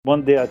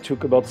One day I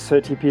took about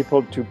 30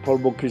 people to Paul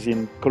Bocuse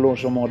in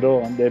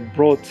Collonges-Mondor, and they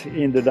brought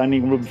in the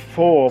dining room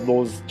 4 of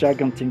those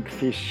gigantic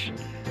fish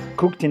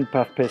cooked in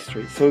puff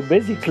pastry. So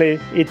basically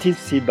it is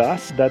sea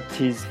bass that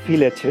is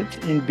filleted.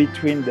 In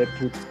between they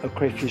put a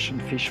crayfish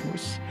and fish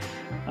mousse.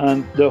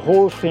 And the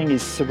whole thing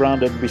is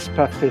surrounded with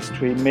puff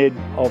pastry made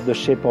of the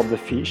shape of the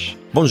fish.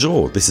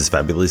 Bonjour, this is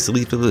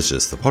Fabulously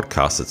Delicious, the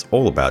podcast that's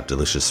all about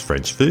delicious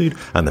French food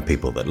and the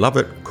people that love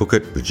it, cook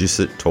it, produce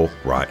it, talk,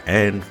 write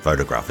and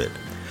photograph it.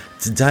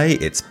 Today,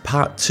 it's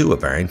part 2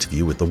 of our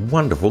interview with the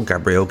wonderful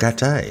Gabriel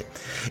Gaté.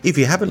 If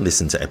you haven't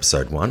listened to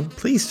episode 1,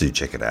 please do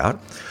check it out.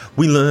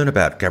 We learn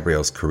about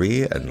Gabriel's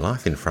career and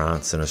life in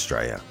France and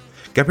Australia.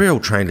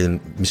 Gabriel trained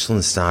in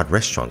Michelin-starred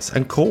restaurants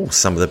and calls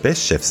some of the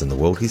best chefs in the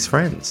world his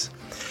friends.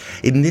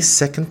 In this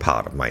second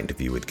part of my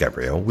interview with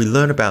Gabriel, we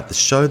learn about the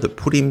show that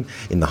put him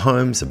in the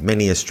homes of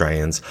many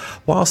Australians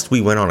whilst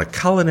we went on a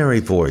culinary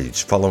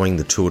voyage following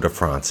the Tour de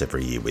France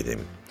every year with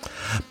him.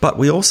 But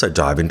we also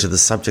dive into the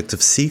subject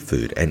of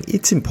seafood and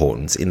its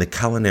importance in the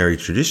culinary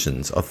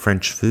traditions of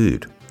French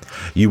food.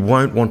 You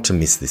won't want to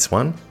miss this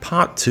one,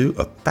 part 2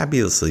 of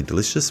Fabulously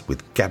Delicious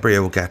with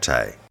Gabriel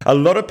Gaté. A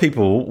lot of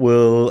people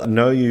will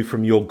know you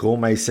from your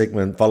gourmet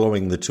segment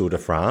following the Tour de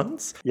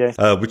France, Yes.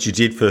 Which you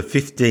did for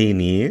 15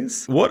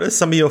 years. What are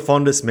some of your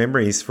fondest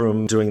memories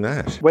from doing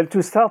that? Well,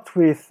 to start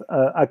with,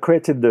 I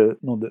created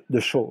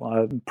the show.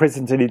 I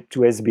presented it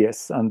to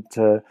SBS,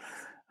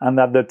 and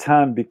at the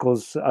time,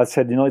 because I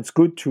said, it's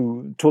good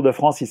to Tour de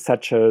France is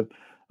such an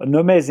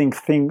amazing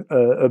thing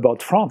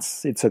about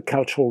France. It's a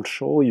cultural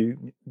show.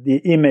 The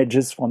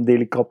images from the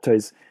helicopter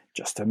is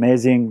just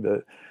amazing.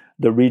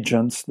 The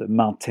regions, the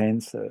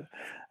mountains,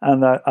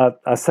 and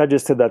I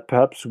suggested that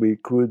perhaps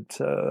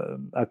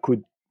I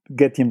could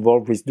get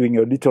involved with doing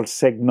a little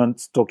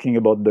segment talking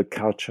about the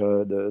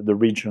culture, the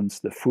regions,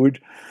 the food.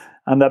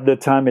 And at the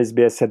time,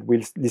 SBS said,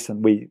 "Well,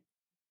 listen,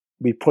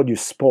 we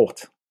produce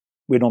sport.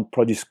 We don't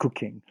produce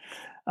cooking."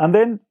 And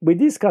then we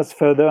discussed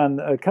further, and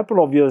a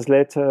couple of years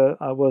later,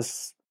 I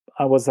was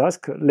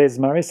asked, Les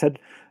Marais said,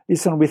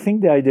 "Listen, we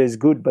think the idea is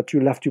good, but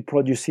you'll have to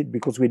produce it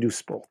because we do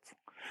sport."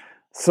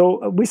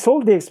 So we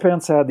sold the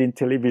experience I had in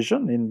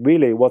television. In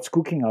really What's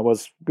Cooking, I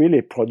was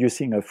really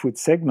producing a food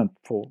segment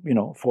for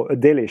a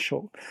daily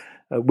show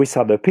with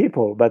other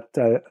people, but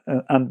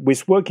and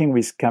with working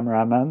with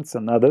cameramans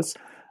and others,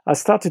 I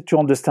started to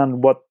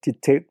understand what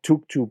it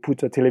took to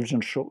put a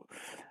television show.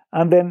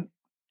 And then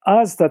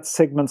as that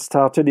segment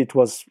started, it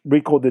was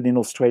recorded in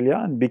Australia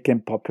and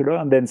became popular.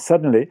 And then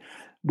suddenly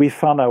we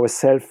found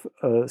ourselves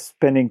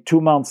spending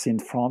 2 months in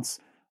France,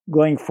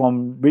 going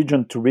from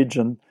region to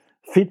region,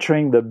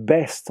 featuring the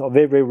best of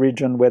every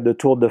region where the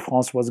Tour de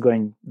France was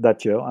going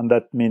that year. And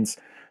that means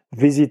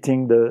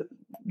visiting the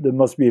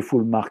most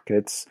beautiful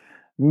markets,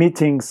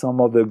 meeting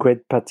some of the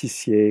great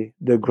pâtissiers,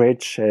 the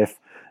great chef,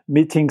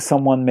 meeting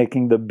someone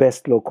making the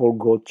best local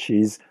goat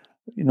cheese,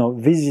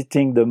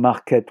 visiting the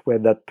market where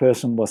that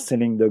person was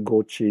selling the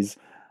goat cheese,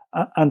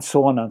 and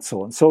so on and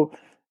so on. So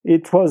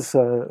it was,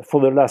 for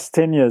the last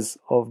 10 years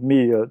of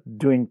me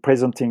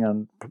presenting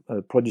and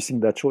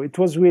producing that show, it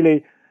was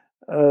really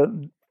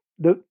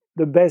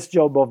the best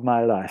job of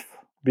my life,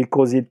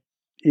 because it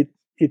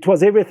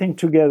was everything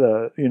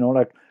together,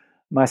 like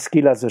my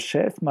skill as a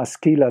chef, my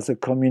skill as a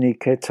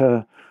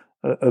communicator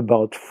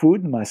about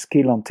food, my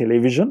skill on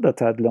television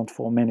that I had learned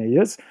for many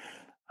years.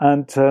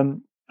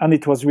 And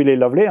it was really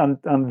lovely. And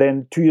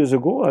then 2 years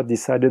ago, I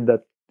decided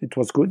that it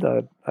was good.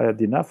 I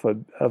had enough.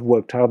 I've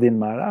worked hard in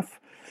my life.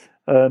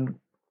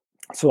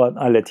 So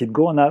I let it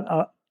go. And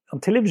on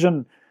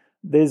television,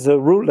 there's a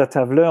rule that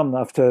I've learned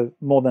after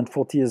more than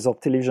 40 years of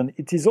television.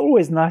 It is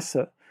always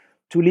nicer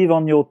to live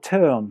on your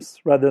terms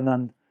rather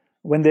than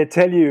when they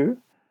tell you,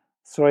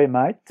 "Sorry,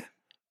 mate,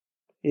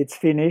 it's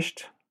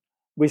finished,"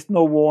 with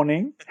no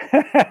warning.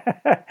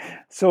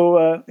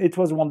 So it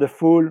was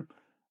wonderful.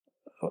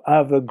 I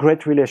have a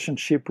great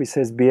relationship with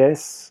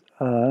SBS,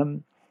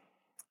 and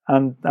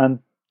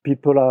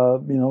people are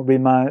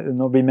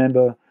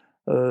remember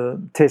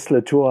Taste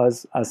Le Tour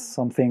as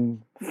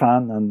something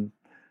fun, and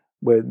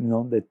where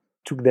they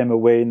took them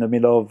away in the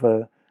middle of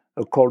a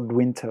cold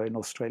winter in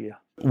Australia.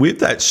 With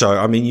that show,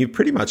 I mean, you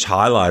pretty much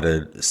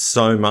highlighted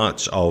so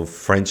much of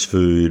French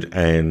food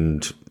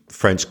and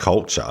French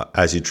culture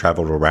as you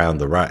travelled around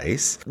the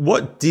race.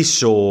 What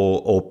dish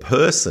or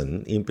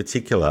person in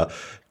particular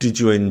did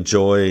you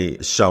enjoy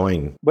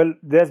showing? Well,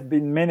 there's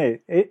been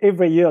many.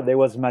 Every year there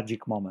was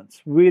magic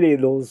moments. Really,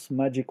 those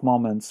magic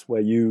moments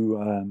where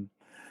you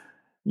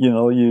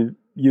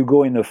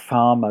go in a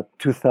farm at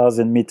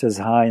 2,000 meters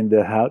high in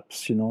the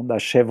Alps, La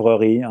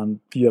Chèvrerie, and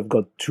you have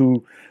got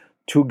two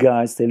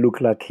guys. They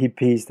look like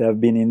hippies. They have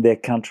been in their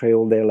country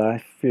all their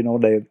life.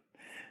 They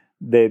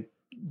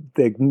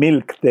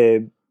milk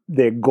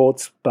their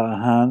goats by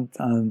hand,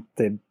 and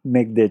they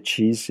make their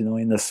cheese,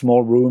 in a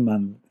small room,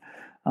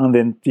 and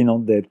then,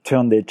 they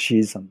turn their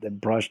cheese and they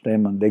brush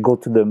them and they go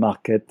to the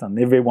market and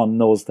everyone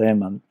knows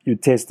them, and you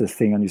taste the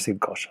thing and you say,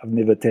 "Gosh, I've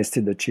never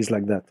tasted a cheese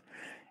like that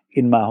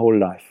in my whole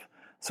life."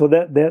 So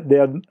that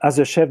as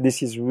a chef,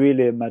 this is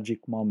really a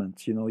magic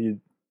moment,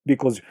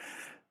 because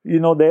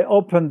they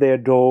open their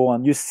door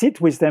and you sit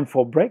with them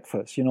for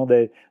breakfast.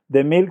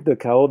 They milk the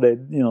cow, they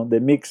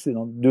mix,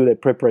 do their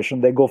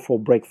preparation, they go for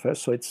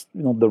breakfast. So it's,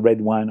 the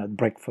red wine at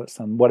breakfast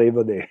and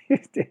whatever they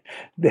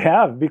they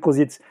have, because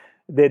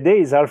their day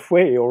is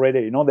halfway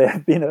already. They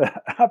have been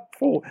up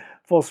for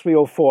 3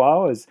 or 4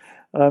 hours.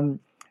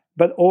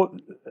 But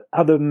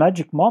other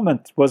magic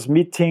moment was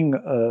meeting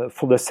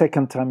for the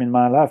second time in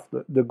my life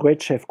the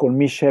great chef called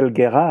Michel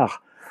Guérard.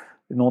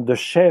 The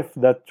chef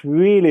that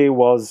really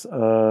was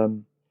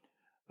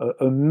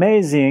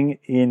amazing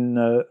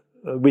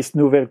with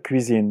nouvelle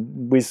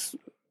cuisine, with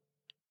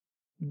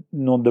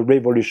the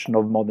revolution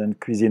of modern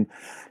cuisine.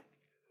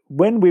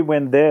 When we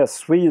went there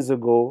 3 years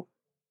ago,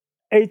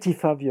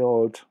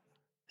 85-year-old,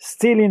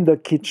 still in the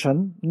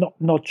kitchen,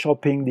 not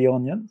chopping the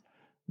onion,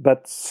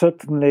 but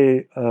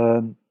certainly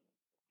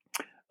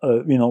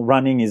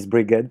running his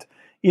brigade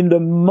in the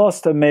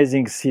most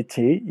amazing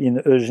city in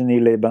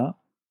Eugénie-les-Bains,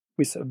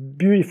 with a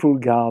beautiful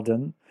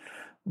garden,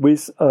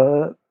 with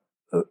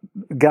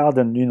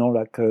garden,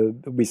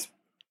 with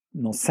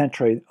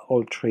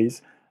century-old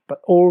trees,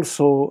 but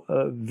also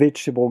a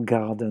vegetable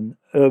garden,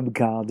 herb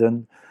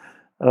garden,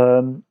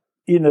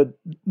 in a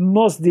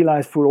most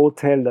delightful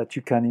hotel that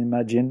you can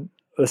imagine,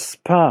 a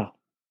spa,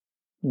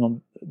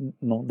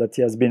 that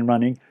he has been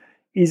running.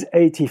 He's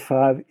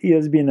 85. He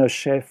has been a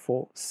chef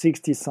for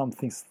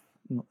 60-something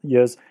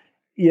years.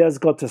 He has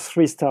got a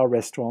 3-star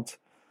restaurant.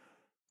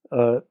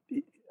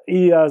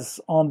 He has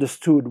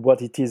understood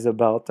what it is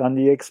about, and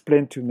he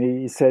explained to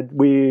me. He said,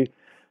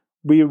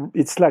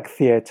 it's like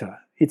theater.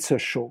 It's a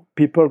show.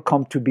 People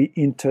come to be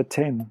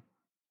entertained.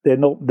 They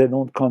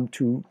don't come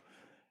to,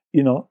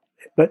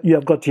 but you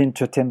have got to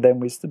entertain them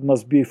with the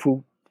most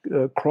beautiful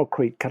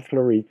crockery,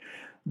 cutlery,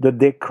 the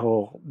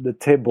decor, the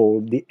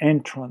table, the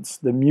entrance,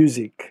 the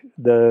music,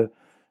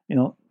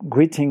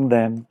 greeting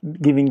them,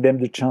 giving them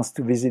the chance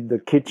to visit the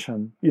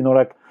kitchen.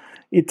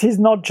 It is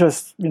not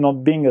just,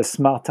 being a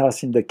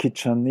smartass in the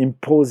kitchen,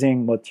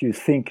 imposing what you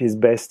think is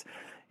best.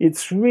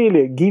 It's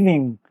really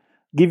giving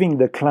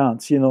the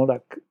clients,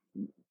 a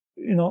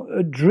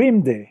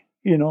dream day,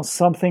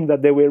 something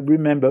that they will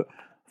remember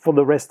for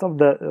the rest of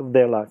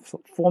their life.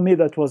 So for me,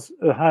 that was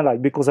a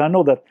highlight, because I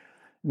know that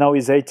now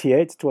he's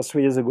 88. It was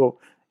 3 years ago.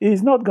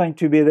 He's not going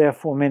to be there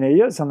for many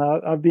years, and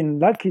I've been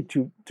lucky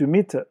to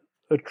meet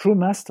a true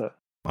master.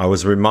 I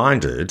was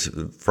reminded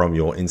from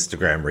your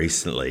Instagram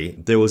recently,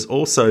 there was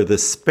also the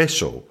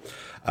special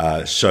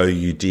show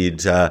you did,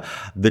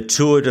 the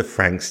Tour de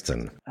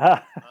Frankston.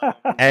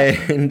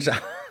 And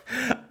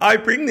I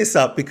bring this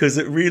up because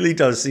it really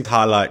does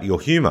highlight your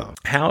humour.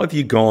 How have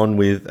you gone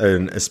with,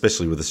 and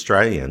especially with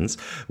Australians,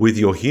 with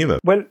your humour?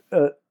 Well,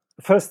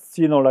 first,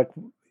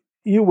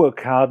 you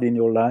work hard in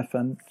your life,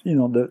 and,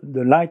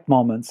 the light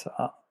moments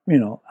are,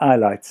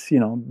 highlights,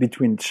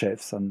 between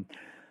chefs and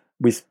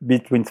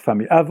between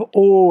family. I've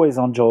always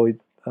enjoyed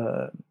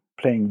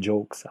playing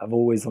jokes. I've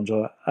always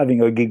enjoyed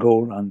having a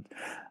giggle, and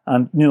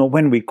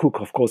when we cook,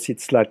 of course,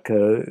 it's like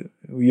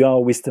we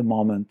are with the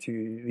moment.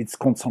 It's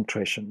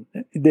concentration.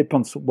 It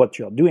depends what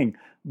you are doing,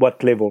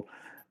 what level.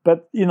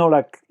 But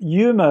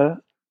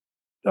humor.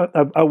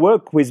 I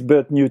work with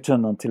Bert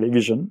Newton on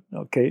television.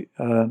 Okay,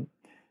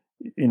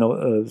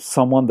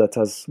 someone that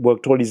has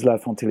worked all his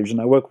life on television.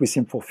 I work with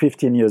him for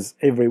 15 years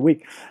every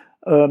week.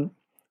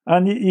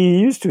 And he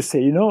used to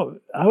say,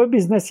 our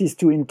business is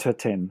to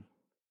entertain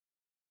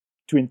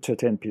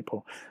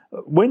people.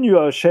 When you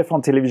are a chef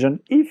on television,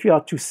 if you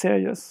are too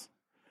serious,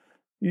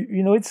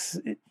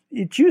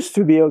 it used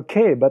to be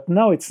okay, but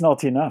now it's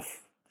not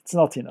enough. It's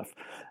not enough.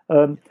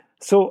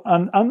 So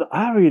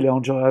I really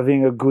enjoy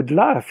having a good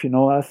laugh.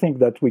 I think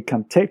that we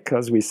can take,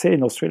 as we say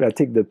in Australia,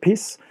 take the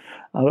piss,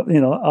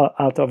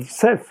 out of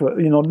self.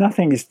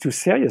 Nothing is too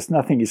serious.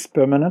 Nothing is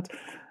permanent.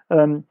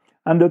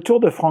 And the Tour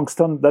de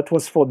Frankston, that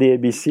was for the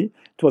ABC.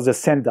 It was a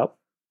send-up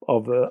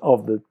of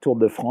the Tour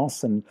de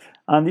France, and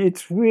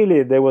it's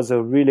really, there was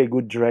a really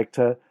good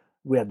director.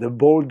 We had the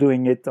ball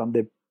doing it, and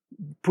they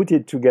put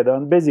it together.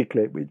 And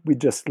basically, we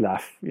just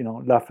laugh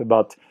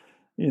about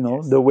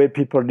the way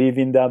people live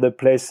in the other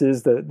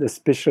places, the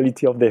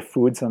specialty of their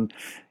foods. And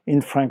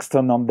in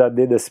Frankston on that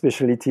day, the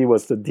specialty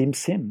was the dim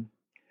sum.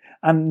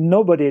 And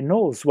nobody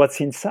knows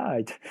what's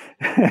inside.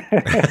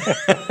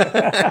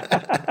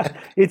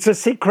 It's a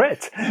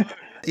secret.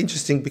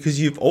 Interesting, because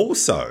you've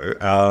also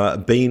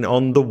been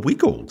on The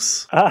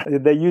Wiggles.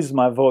 They used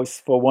my voice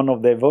for one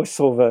of their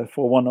voiceover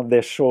for one of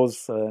their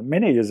shows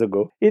many years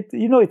ago.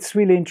 It's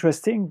really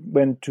interesting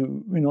when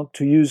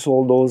to use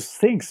all those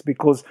things,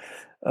 because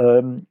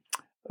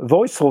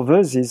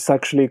voiceovers is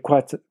actually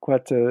quite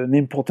an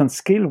important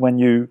skill when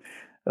you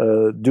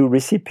do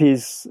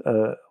recipes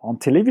on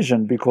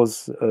television,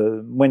 because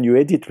when you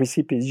edit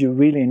recipes, you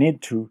really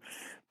need to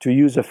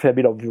use a fair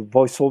bit of your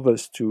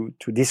voiceovers to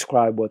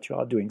describe what you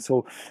are doing.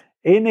 So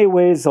any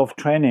ways of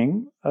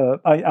training,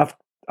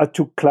 I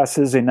took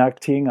classes in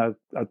acting, I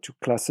took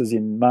classes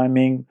in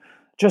miming,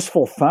 just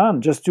for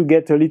fun, just to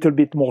get a little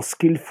bit more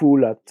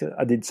skillful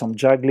I did some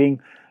juggling,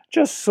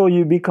 just so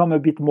you become a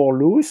bit more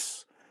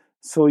loose,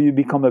 So you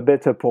become a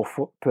better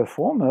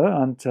performer,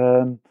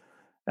 and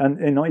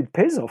it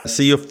pays off.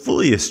 So you're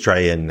fully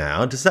Australian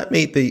now. Does that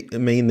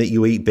mean that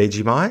you eat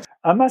Vegemite?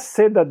 I must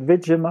say that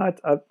Vegemite,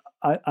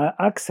 I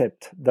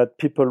accept that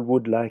people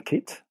would like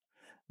it,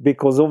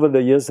 because over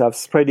the years I've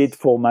spread it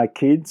for my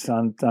kids,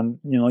 and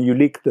you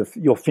lick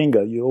your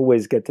finger, you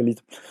always get a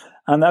little.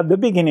 And at the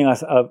beginning, I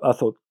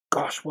thought,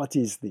 gosh, what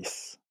is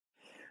this?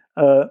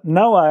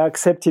 Now I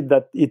accepted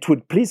that it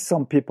would please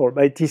some people,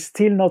 but it is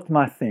still not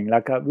my thing.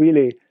 Like, I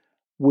really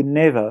would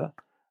never,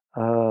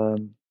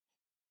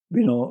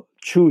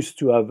 choose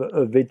to have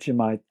a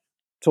Vegemite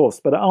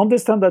toast. But I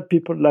understand that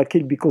people like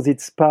it because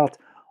it's part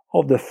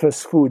of the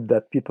first food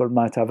that people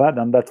might have had,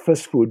 and that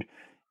first food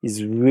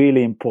is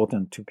really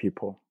important to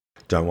people.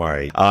 Don't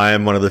worry. I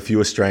am one of the few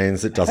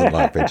Australians that doesn't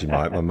like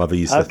Vegemite. My mother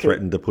used to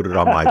threaten to put it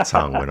on my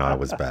tongue when I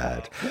was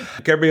bad.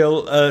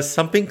 Gabriel,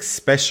 something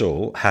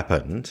special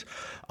happened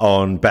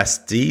on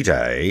Bastille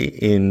Day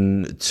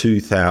in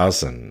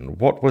 2000.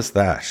 What was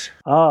that?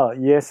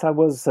 Yes, I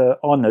was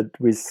honored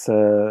with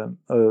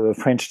a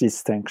French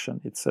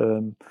distinction. It's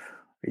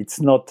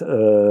not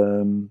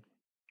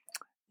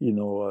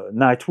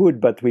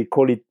knighthood, but we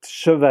call it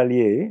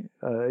chevalier.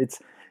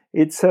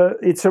 It's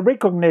a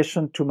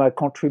recognition to my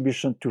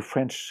contribution to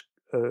French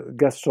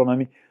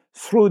gastronomy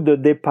through the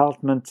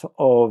Department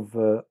of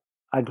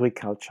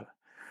Agriculture.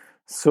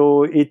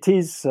 So it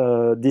is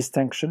a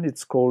distinction.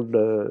 It's called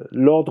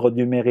l'Ordre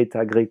du Mérite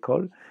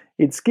Agricole.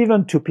 It's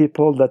given to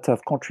people that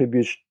have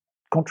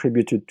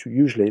contributed to,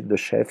 usually the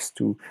chefs,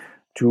 to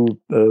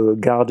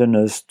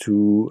gardeners,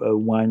 to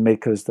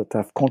winemakers that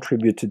have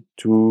contributed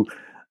to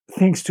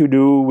things to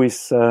do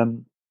with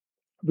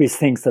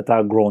things that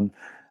are grown.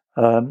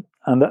 And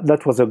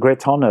that was a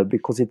great honor,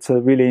 because it's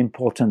a really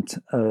important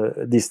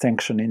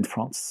distinction in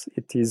France.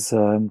 It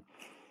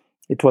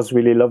was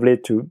really lovely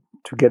to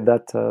get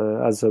that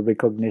as a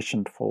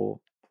recognition for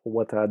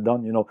what I had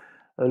done.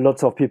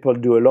 Lots of people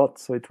do a lot,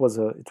 so it was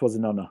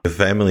an honor. The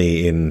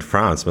family in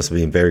France must have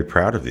been very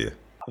proud of you.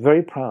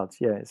 Very proud,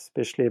 yeah,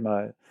 especially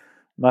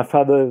my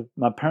father,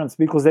 my parents,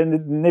 because they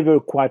never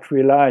quite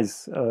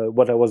realized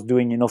what I was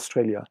doing in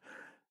Australia,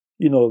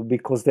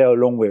 because they're a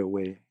long way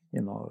away,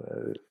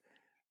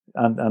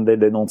 and they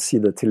don't see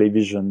the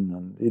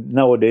television. And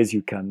nowadays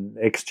you can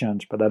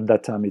exchange, but at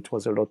that time it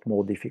was a lot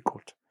more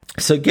difficult.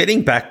 So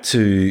getting back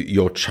to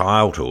your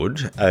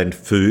childhood and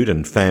food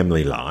and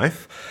family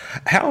life,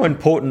 how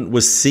important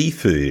was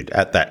seafood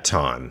at that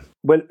time?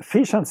 Well,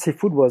 fish and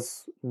seafood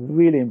was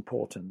really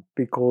important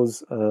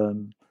because,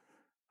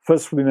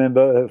 first,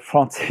 remember,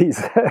 France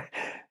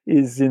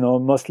is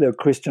mostly a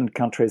Christian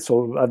country.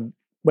 So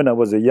when I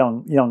was a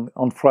young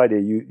on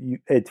Friday, you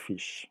ate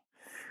fish,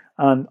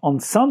 and on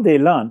Sunday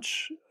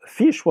lunch,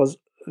 fish was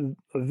a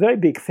very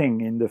big thing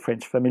in the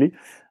French family,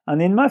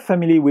 and in my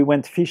family we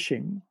went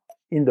fishing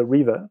in the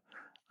river,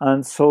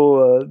 and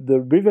so the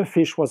river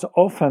fish was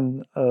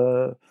often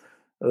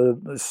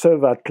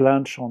served at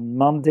lunch on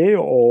Monday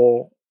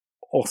or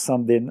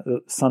Sunday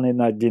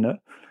night dinner.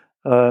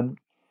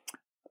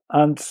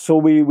 And so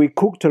we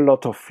cooked a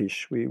lot of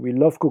fish. We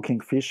love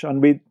cooking fish,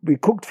 and we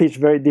cooked fish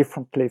very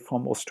differently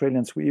from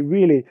Australians. We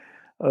really,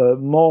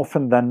 more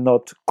often than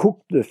not,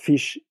 cooked the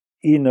fish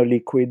in a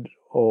liquid,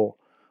 or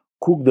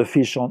cooked the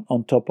fish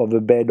on top of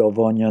a bed of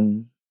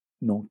onion,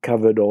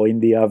 covered, or in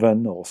the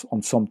oven, or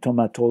on some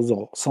tomatoes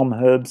or some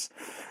herbs.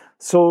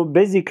 So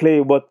basically,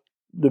 what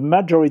the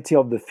majority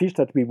of the fish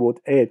that we would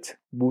eat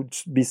would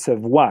be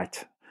served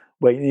white.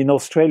 Well, in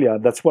Australia,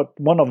 that's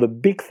one of the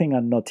big things I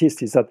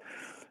noticed is that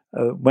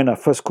when I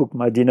first cooked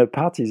my dinner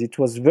parties, it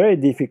was very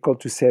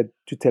difficult to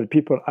tell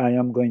people I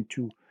am going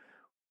to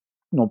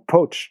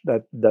poach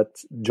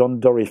that John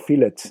Dory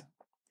fillet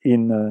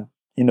in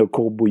a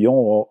court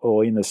bouillon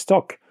or in a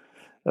stock,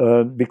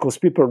 because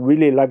people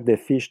really like their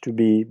fish to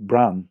be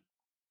brown,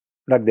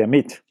 like their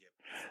meat.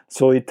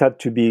 So it had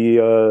to be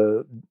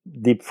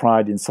deep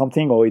fried in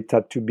something, or it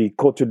had to be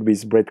coated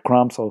with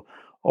breadcrumbs,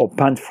 or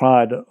pan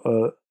fried,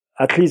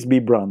 at least be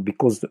brown,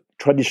 because the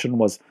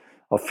tradition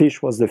of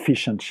fish was the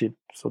fish and chip.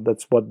 So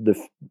that's what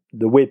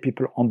the way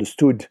people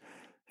understood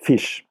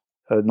fish,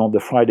 not the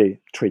Friday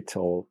treat,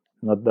 or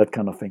not that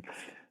kind of thing.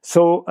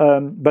 So,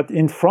 but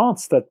in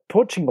France, that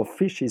poaching of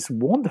fish is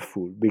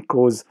wonderful,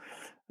 because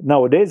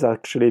nowadays,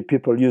 actually,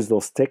 people use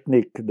those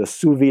techniques, the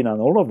sous vide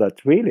and all of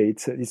that. Really,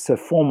 it's a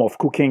form of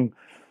cooking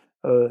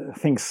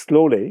things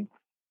slowly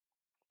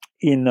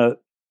in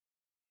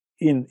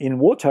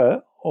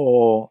water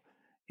or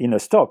in a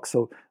stock.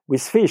 So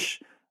with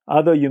fish,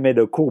 either you made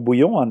a court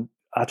bouillon, and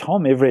at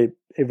home,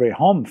 every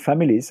home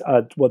families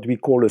had what we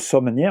call a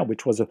saumonière,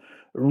 which was a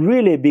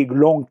really big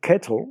long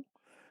kettle.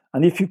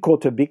 And if you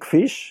caught a big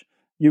fish,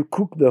 you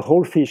cook the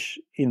whole fish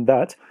in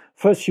that.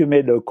 First, you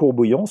made a court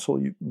bouillon, so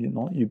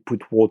you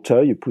put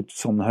water, you put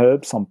some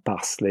herbs, some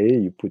parsley,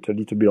 you put a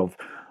little bit of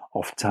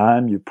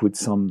thyme, you put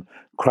some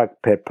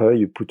cracked pepper,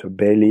 you put a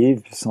bay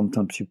leaf,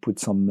 sometimes you put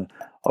some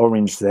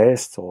orange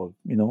zest, or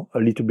a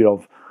little bit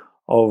of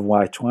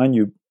white wine.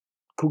 You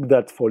cook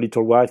that for a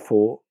little while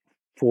for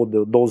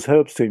those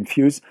herbs to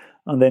infuse,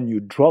 and then you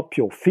drop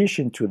your fish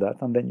into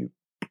that, and then you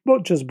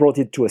just brought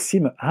it to a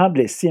simmer,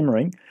 hardly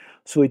simmering,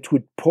 so it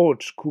would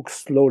poach, cook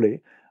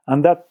slowly.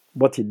 And that,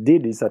 what it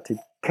did is that it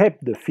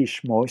kept the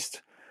fish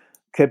moist,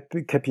 kept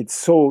it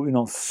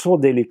so, so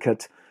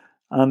delicate.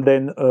 And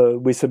then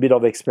with a bit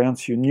of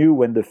experience, you knew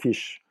when the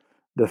fish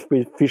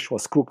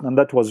was cooked. And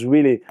that was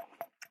really,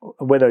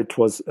 whether it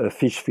was a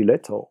fish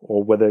fillet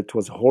or whether it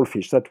was a whole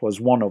fish, that was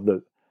one of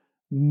the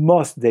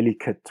most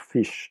delicate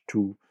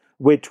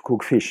way to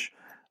cook fish.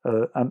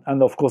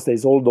 And of course,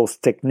 there's all those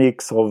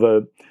techniques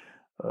of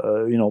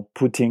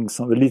putting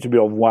a little bit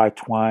of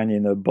white wine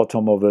in the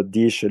bottom of a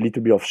dish, a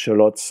little bit of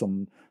shallots,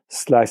 some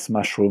sliced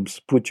mushrooms,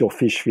 put your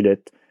fish fillet,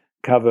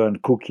 cover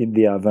and cook in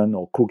the oven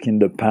or cook in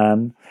the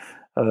pan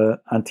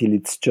until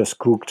it's just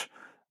cooked.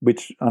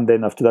 And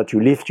then after that,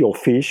 you lift your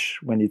fish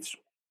when it's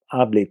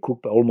hardly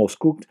cooked, almost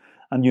cooked,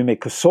 and you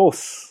make a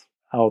sauce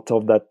out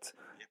of that,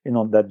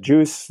 that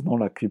juice.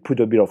 Like you put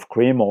a bit of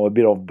cream or a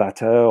bit of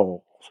butter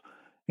or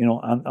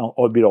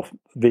a bit of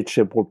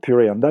vegetable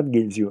puree, and that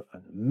gives you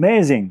an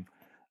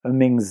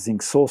amazing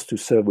sauce to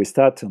serve with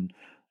that. And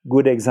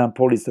good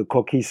example is the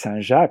coquilles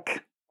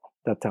Saint-Jacques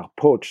that are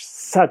poached.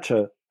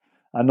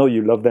 I know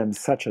you love them.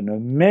 Such an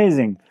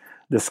amazing,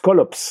 the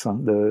scallops.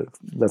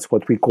 That's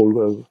what we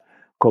call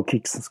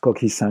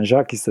coquilles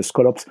Saint-Jacques. Is the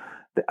scallops.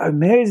 They're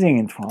amazing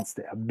in France.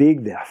 They are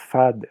big, they are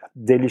fat, they are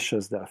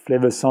delicious, they are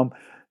flavorsome.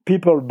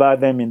 People buy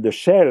them in the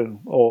shell,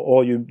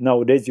 or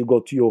nowadays you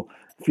go to your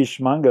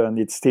fishmonger and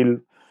it's still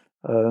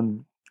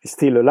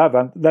alive.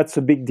 And that's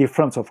a big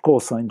difference, of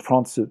course. In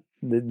France,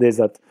 there's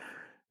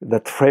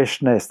that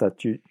freshness that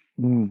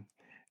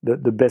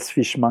the best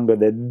fishmonger,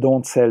 they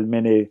don't sell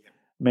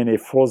many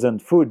frozen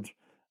food.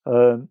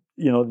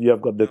 You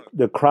have got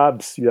the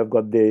crabs, you have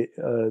got the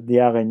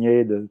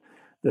araignée,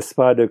 the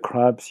spider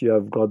crabs, you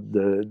have got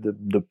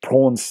the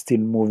prawns still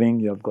moving,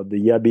 you have got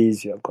the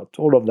yabbies, you have got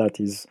all of that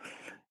is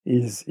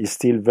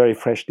still very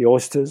fresh. The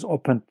oysters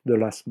open the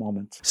last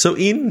moment. So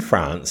in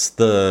France,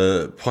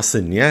 the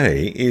poissonnier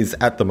is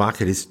at the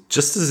market is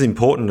just as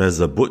important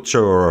as a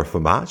butcher or a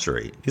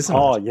fromagerie, isn't it?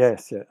 Oh,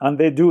 yes. Yeah. And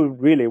they do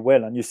really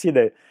well. And you see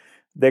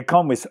they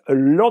come with a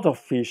lot of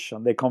fish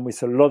and they come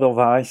with a lot of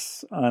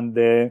ice, and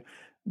they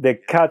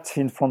cut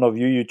in front of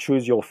you. You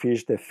choose your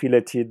fish, they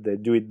fillet it, they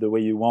do it the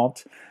way you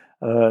want.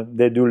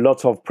 They do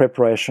lots of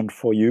preparation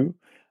for you.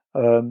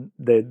 And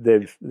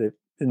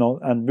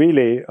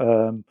really,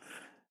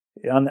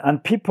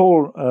 and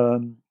people,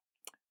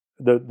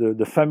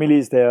 the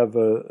families, they have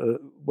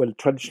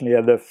traditionally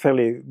have a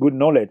fairly good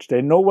knowledge.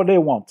 They know what they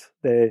want.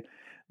 They're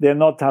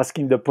not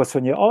asking the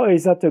poissonnier, "Oh,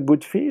 is that a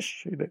good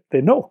fish?"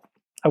 They know,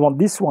 "I want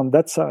this one,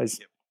 that size."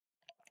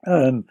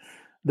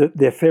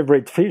 Their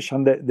favorite fish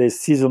and the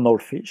seasonal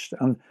fish.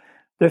 And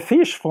the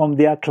fish from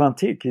the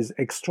Atlantic is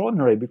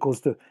extraordinary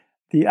because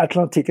the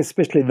Atlantic,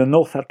 especially the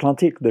North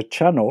Atlantic, the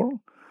Channel,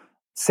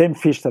 same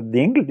fish that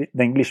the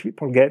English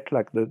people get,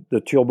 like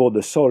the turbot,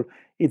 the sole,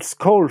 it's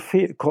cold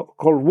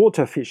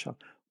water fish.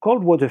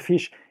 Cold water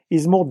fish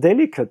is more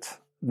delicate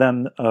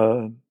than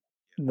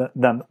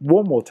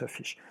warm water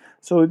fish.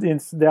 So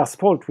they are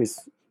spoiled with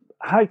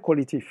high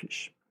quality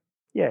fish.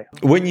 Yeah.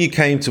 When you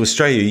came to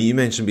Australia, you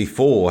mentioned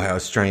before how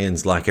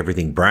Australians like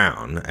everything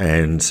brown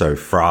and so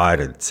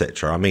fried,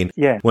 etc. I mean,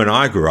 When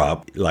I grew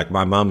up, like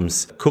my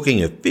mum's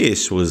cooking of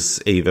fish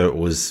was either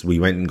we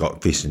went and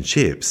got fish and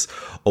chips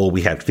or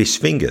we had fish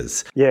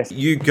fingers. Yes.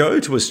 You go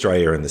to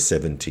Australia in the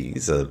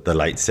 70s, the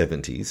late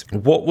 70s.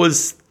 What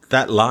was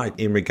that like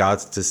in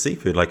regards to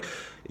seafood? Like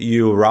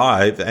you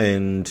arrive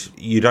and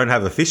you don't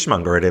have a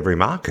fishmonger at every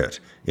market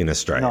in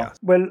Australia.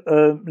 No.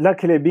 Well,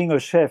 luckily being a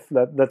chef,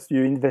 that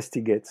you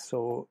investigate.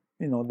 So,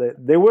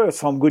 there were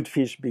some good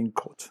fish being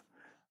caught.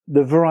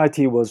 The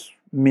variety was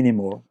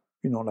minimal.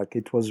 Like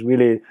it was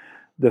really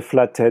the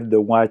flathead,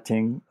 the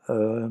whiting,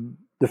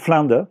 the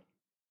flounder,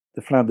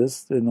 the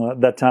flounders.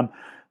 At that time,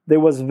 there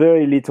was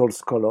very little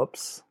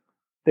scallops.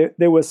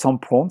 There were some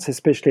prawns,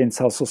 especially in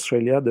South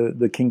Australia.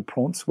 The king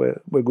prawns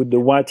were good. The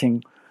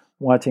whiting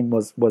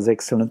was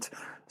excellent.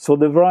 So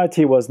the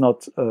variety was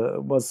not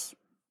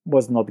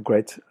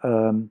great.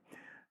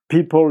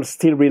 People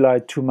still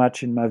relied too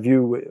much, in my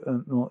view,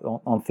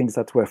 on things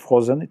that were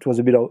frozen. It was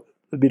a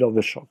bit of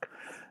a shock.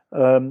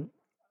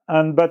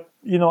 But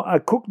I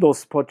cooked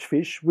those poached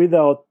fish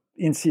without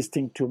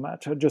insisting too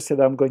much. I just said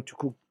I'm going to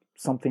cook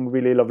something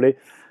really lovely.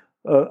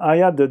 I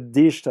had a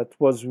dish that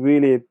was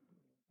really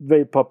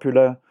very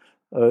popular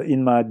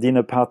in my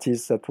dinner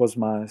parties. That was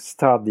my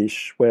star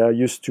dish, where I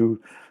used to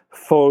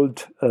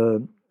fold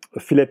a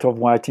fillet of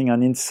whiting,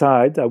 and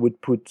inside I would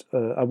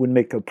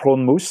make a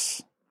prawn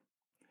mousse,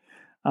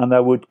 and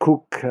I would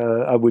cook.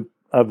 I would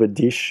have a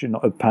dish,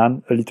 a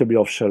pan, a little bit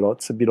of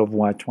shallots, a bit of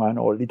white wine,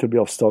 or a little bit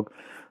of stock.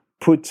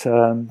 Put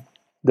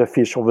the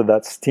fish over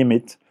that, steam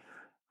it,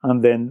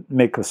 and then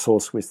make a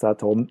sauce with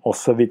that, or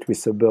serve it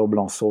with a beurre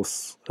blanc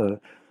sauce.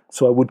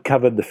 So I would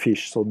cover the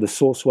fish, so the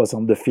sauce was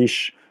on the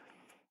fish,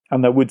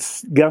 and I would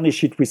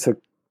garnish it with a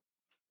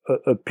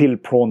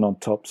peeled prawn on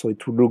top, so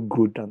it would look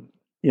good.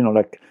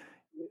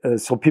 And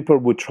so people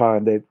would try,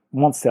 and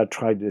once they had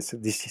tried, they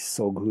said, "This is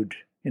so good.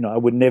 I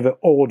would never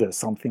order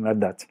something like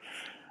that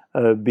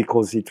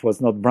because it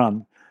was not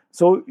brand.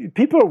 So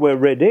people were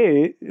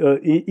ready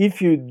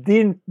if you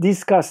didn't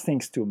discuss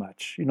things too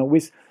much.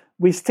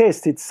 With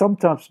taste, it's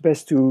sometimes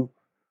best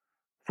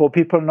for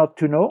people not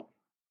to know,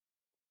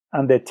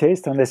 and they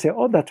taste and they say,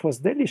 "Oh, that was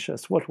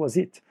delicious. What was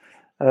it?"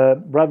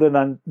 Rather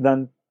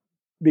than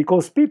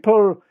because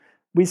people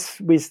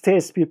with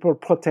taste, people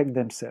protect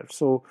themselves.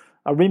 So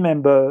I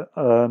remember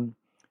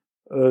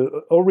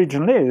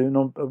originally,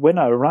 when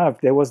I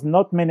arrived, there was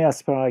not many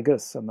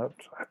asparagus, and I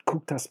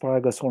cooked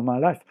asparagus all my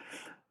life.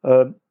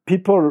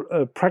 People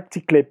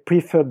practically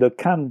prefer the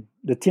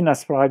tin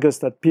asparagus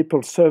that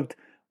people served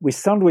with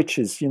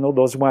sandwiches.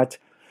 Those white.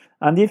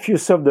 And if you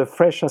serve the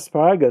fresh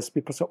asparagus,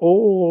 people say,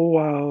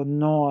 "Oh,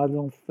 no,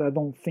 I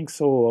don't think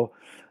so."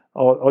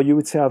 Or you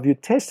would say, "Have you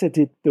tasted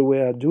it the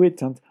way I do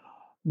it?" And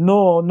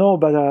no,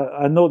 but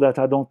I know that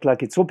I don't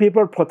like it. So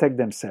people protect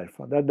themselves.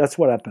 That's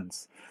what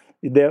happens.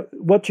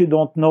 What you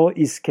don't know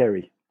is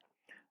scary.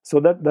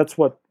 So that's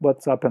what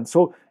happens.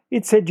 So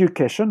it's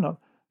education.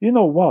 You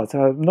know what?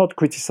 I'm not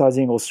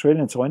criticizing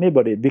Australians or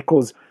anybody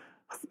because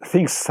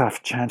things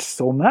have changed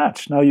so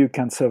much. Now you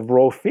can serve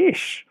raw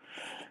fish.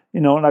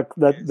 Like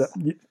that.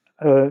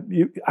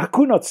 I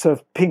could not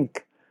serve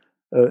pink.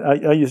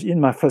 I used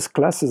in my first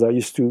classes. I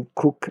used to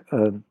cook,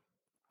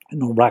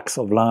 racks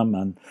of lamb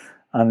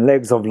and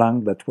legs of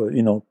lamb that were,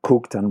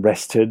 cooked and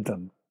rested,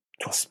 and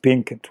it was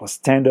pink. It was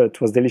tender. It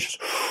was delicious.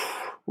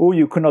 Oh,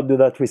 you could not do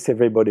that with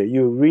everybody.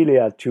 You really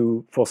had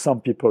to, for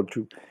some people,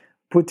 to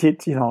put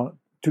it,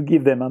 to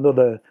give them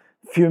another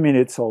few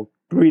minutes or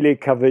really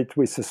cover it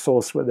with a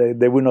sauce where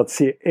they would not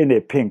see any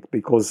pink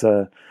because.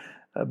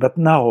 But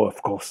now,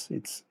 of course,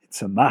 it's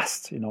a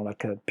must.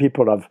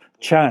 People have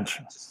changed.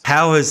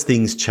 How has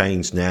things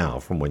changed now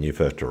from when you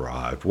first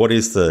arrived? What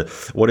is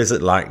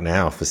it like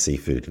now for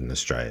seafood in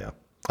Australia?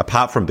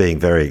 Apart from being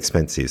very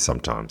expensive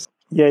sometimes.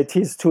 Yeah, it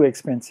is too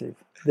expensive,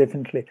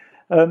 definitely.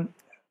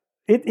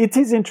 It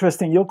is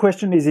interesting. Your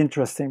question is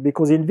interesting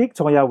because in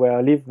Victoria, where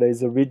I live, there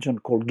is a region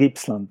called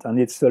Gippsland, and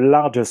it's the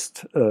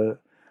largest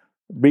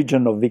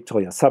region of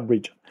Victoria,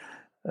 sub-region.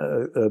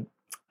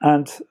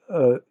 And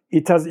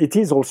it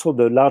is also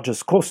the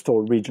largest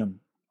coastal region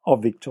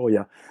of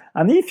Victoria.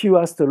 And if you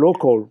ask the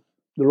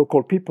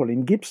local people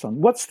in Gippsland,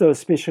 what's the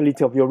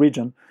specialty of your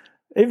region?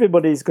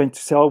 Everybody is going to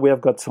say, "Oh, we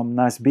have got some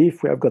nice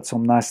beef, we have got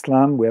some nice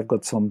lamb, we have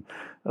got some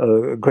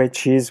great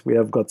cheese, we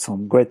have got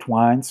some great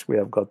wines, we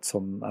have got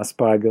some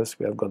asparagus,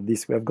 we have got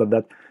this, we have got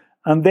that."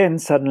 And then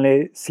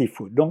suddenly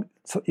seafood.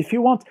 So if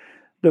you want,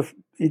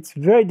 it's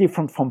very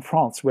different from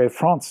France, where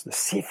France, the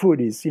seafood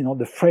is,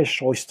 the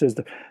fresh oysters,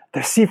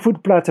 the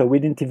seafood platter. We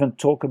didn't even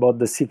talk about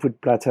the seafood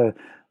platter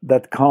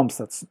that comes.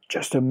 That's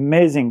just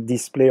amazing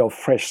display of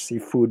fresh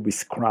seafood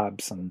with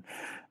crabs and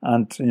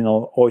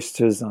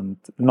oysters and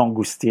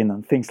langoustine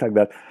and things like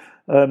that.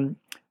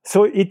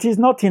 So it is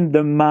not in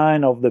the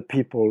mind of the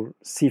people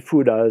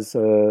seafood as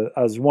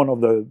one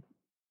of the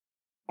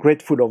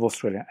great food of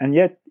Australia, and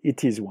yet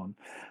it is one.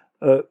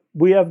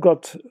 We have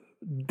got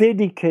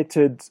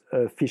dedicated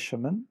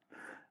fishermen.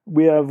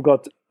 We have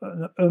got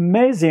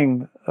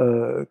amazing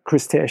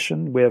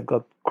crustacean. We have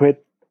got great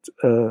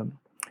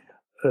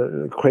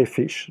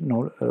crayfish,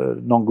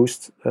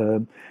 langoust.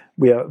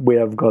 We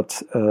have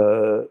got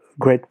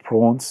great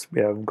prawns.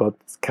 We have got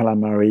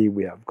calamari.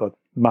 We have got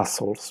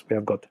mussels. We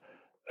have got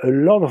a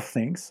lot of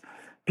things.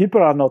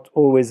 People are not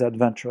always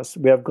adventurous.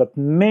 We have got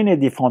many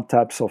different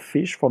types of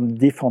fish from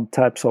different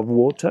types of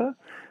water.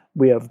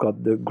 We have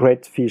got the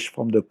great fish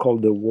from the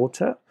colder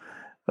water.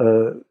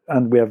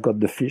 And we have got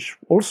the fish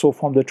also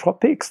from the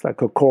tropics,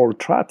 like a coral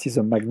trout is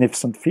a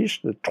magnificent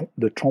fish,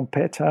 the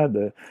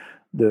trompeter,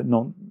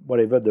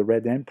 the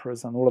red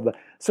emperors and all of that.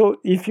 So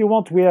if you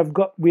want, we have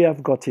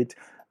got it.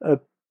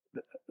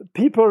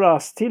 People are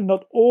still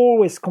not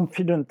always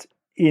confident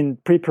in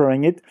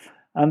preparing it,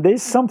 and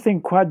there's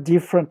something quite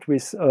different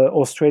with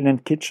Australian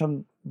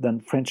kitchen than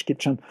French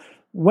kitchen.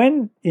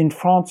 When in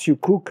France you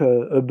cook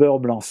a beurre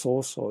blanc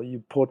sauce or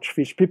you poach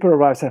fish, people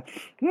arrive and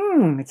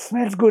say, "It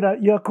smells good.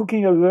 You are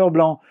cooking a beurre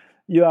blanc.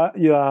 You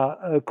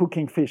are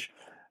cooking fish."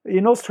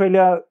 In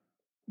Australia,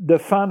 the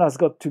fan has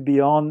got to be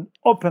on.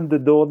 Open the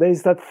door. There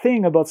is that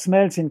thing about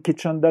smells in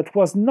kitchen that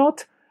was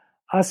not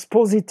as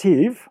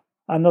positive,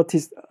 I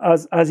noticed,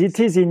 as it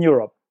is in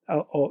Europe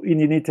or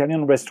in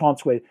Italian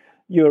restaurants where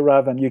you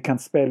arrive and you can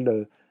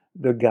smell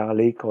the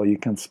garlic or you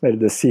can smell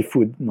the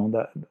seafood.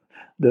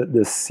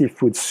 The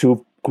seafood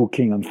soup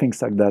cooking and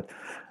things like that.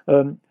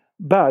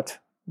 But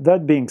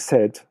that being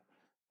said,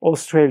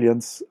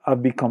 Australians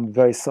have become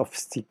very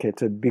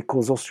sophisticated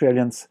because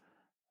Australians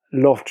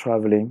love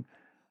traveling.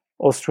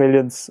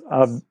 Australians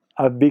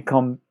have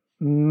become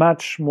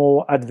much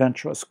more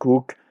adventurous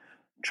cook,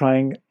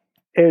 trying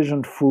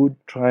Asian food,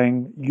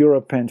 trying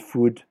European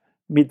food,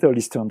 Middle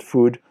Eastern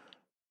food,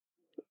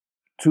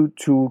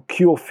 to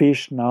cure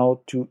fish now,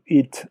 to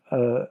eat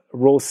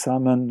raw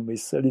salmon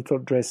with a little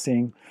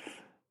dressing,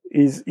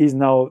 is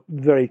now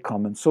very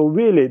common. So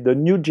really, the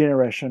new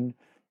generation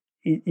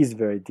is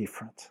very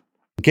different.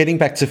 Getting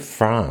back to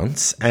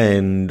France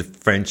and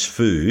French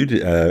food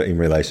in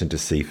relation to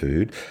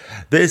seafood,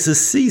 there's a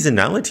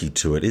seasonality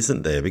to it,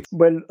 isn't there?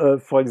 Well,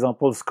 for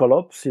example,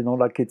 scallops,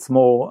 like it's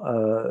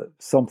more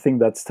something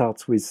that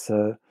starts with,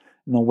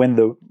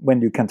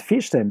 when you can't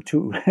fish them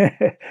too.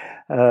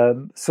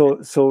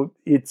 So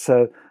it's.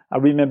 I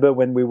remember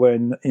when we were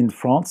in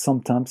France.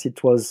 Sometimes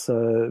it was,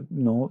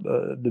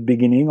 the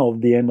beginning or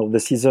the end of the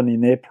season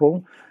in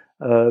April.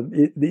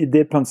 It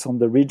depends on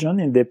the region.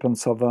 It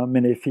depends on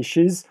many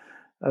fishes.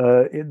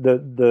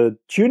 The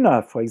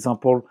tuna, for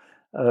example,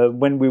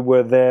 when we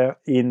were there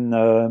in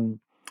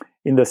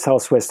the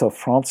southwest of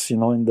France,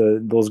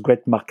 in those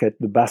great market,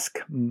 the Basque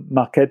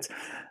market,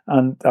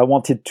 and I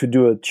wanted to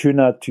do a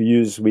tuna to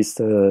use with,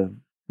 to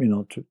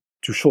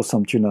show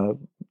some tuna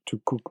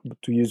to cook,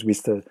 to use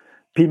with the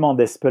piment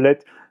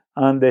d'Espelette,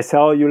 and they said,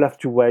 "Oh, you'll have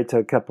to wait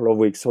a couple of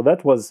weeks." So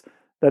that was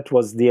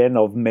the end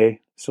of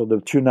May. So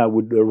the tuna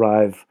would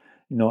arrive,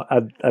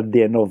 at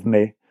the end of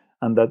May,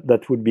 and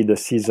that would be the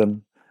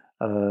season.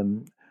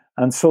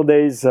 And so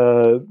there's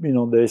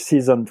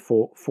season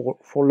for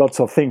lots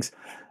of things.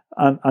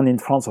 And in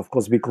France, of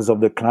course, because of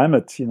the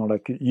climate,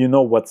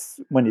 what's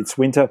when it's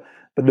winter,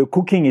 but the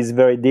cooking is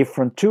very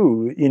different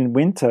too. In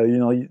winter,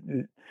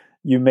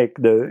 you make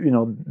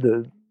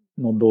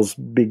those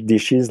big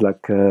dishes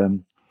like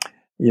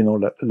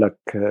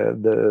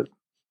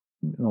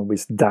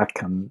with duck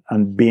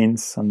and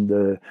beans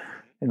and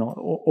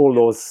all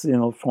those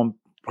from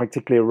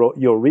practically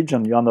your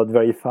region. You are not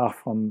very far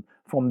from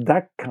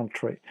duck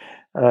country.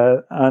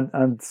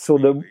 And so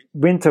the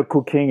winter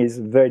cooking is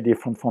very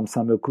different from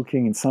summer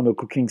cooking. In summer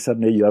cooking,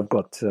 suddenly you have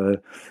got,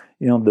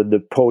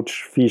 the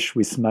poached fish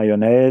with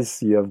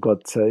mayonnaise. You have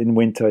got, in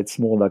winter, it's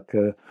more like,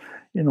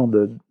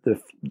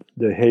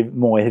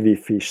 more heavy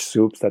fish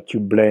soups that you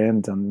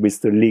blend and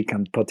with the leek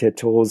and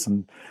potatoes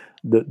and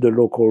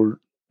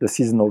the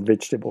seasonal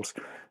vegetables.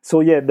 So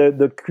yeah,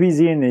 the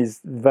cuisine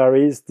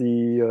varies,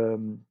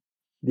 the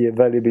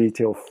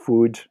availability of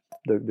food,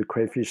 the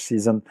crayfish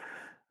season,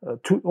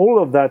 to all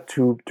of that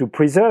to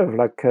preserve,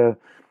 like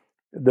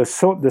the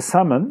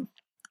salmon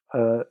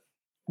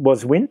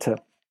was winter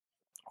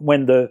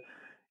when the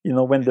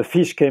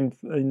fish came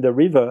in the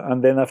river,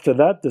 and then after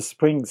that the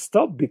spring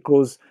stopped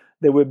because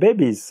they were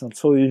babies, and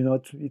so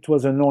it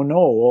was a no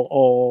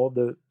or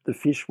the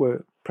fish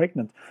were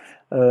pregnant.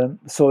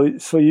 So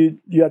you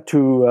had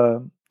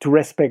to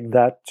respect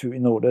that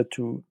in order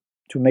to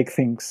make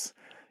things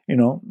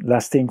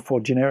lasting for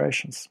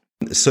generations.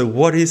 So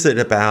what is it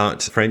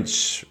about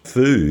French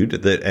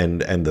food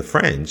and the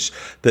French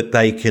that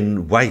they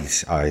can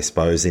wait, I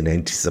suppose, in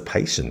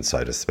anticipation,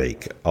 so to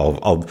speak,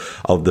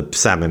 of the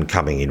salmon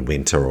coming in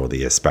winter or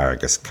the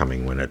asparagus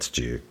coming when it's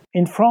due?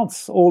 In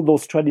France, all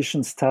those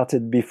traditions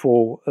started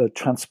before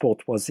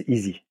transport was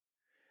easy.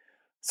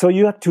 So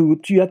you had to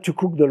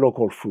cook the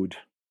local food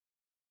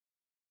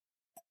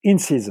in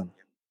season.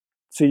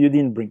 So you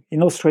didn't bring.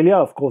 In Australia,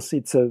 of course,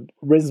 it's a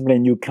reasonably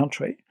new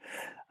country.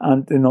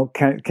 And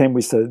came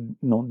with the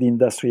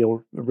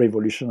Industrial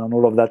Revolution and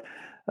all of that,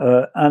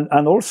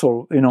 and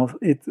also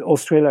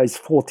Australia is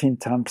 14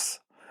 times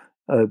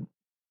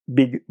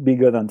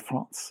bigger than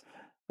France.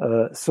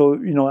 So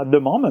at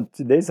the moment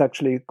there's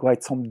actually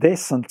quite some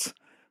decent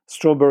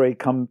strawberry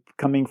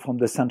coming from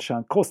the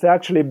Sunshine Coast. They're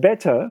actually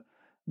better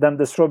than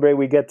the strawberry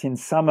we get in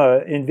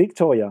summer in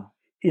Victoria,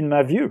 in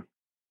my view,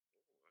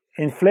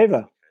 in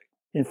flavor.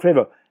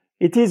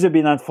 It is a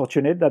bit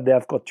unfortunate that they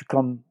have got to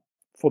come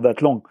for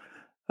that long.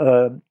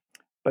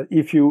 But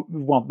if you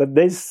want, but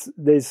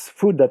there's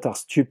food that are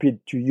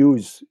stupid to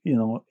use,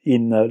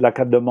 in like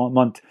at the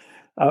moment,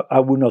 I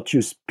would not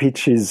use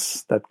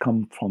peaches that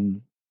come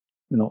from,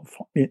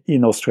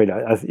 in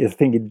Australia. I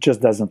think it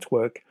just doesn't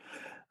work.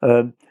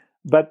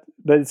 But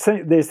there's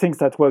things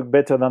that work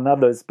better than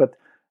others. But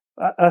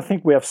I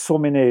think we have so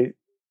many,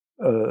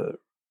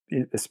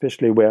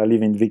 especially where I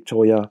live in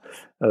Victoria,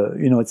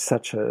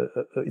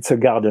 it's a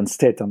garden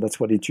state, and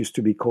that's what it used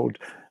to be called.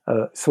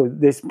 So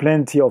there's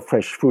plenty of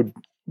fresh food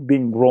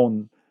being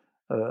grown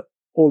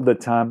all the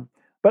time.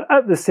 But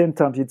at the same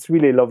time, it's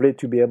really lovely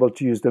to be able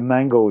to use the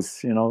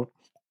mangoes,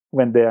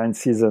 when they are in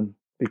season,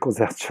 because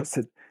they're just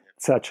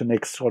such an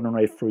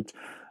extraordinary fruit.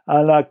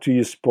 I like to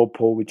use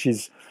pawpaw, which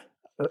is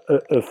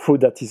a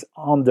fruit that is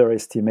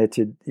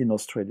underestimated in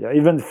Australia.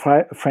 Even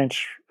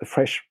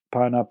fresh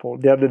pineapple.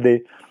 The other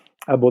day,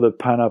 I bought a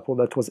pineapple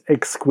that was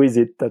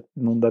exquisite. That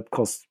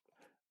cost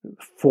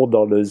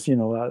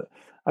 $4.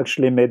 I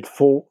actually made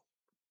four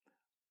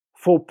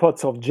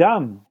pots of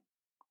jam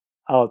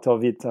out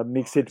of it. I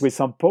mixed it with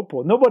some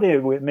pawpaw. Nobody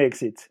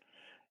makes it,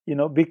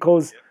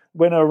 because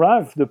when I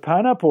arrived, the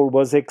pineapple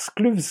was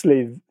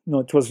exclusively,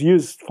 it was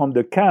used from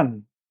the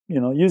can.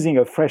 Using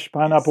a fresh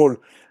pineapple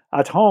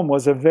at home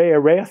was a very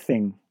rare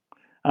thing,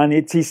 and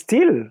it is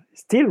still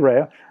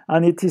rare,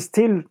 and it is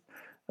still.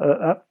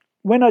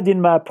 When I did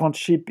my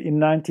apprenticeship in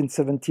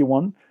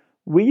 1971,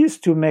 we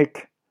used to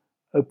make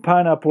a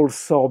pineapple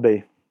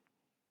sorbet.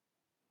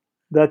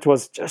 That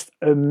was just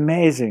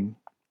amazing.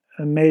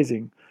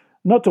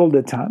 Not all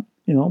the time,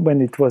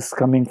 when it was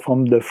coming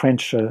from the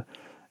French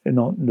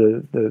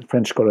the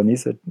French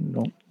colonies,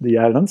 the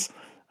islands,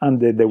 and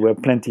they were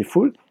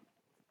plentiful.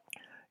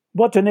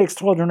 What an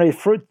extraordinary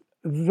fruit!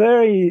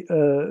 Very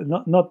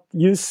not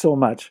used so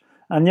much,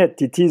 and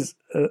yet it is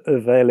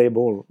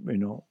available,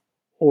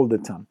 all the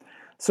time.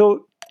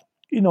 So,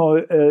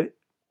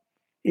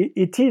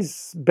 it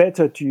is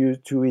better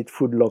to eat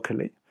food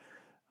locally,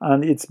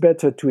 and it's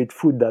better to eat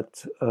food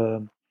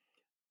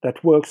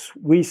that works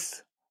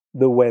with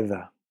the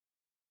weather.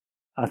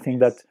 I think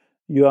that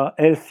you are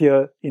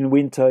healthier in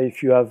winter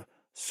if you have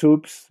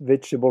soups,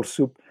 vegetable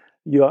soup.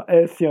 You are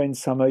healthier in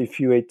summer if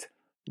you eat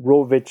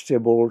raw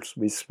vegetables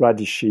with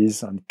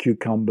radishes and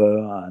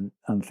cucumber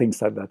and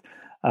things like that.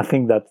 I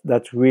think that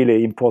that's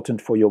really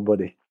important for your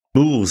body.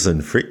 Moules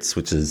and frites,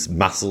 which is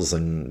mussels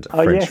and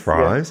Oh, French yes,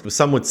 fries.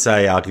 Some would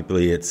say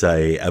arguably it's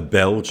a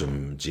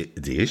Belgium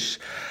dish,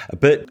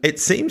 but it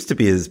seems to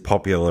be as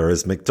popular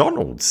as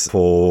McDonald's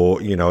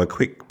for, a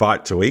quick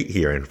bite to eat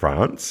here in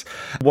France.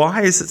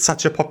 Why is it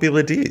such a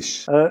popular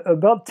dish?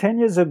 About 10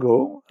 years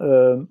ago,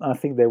 I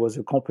think there was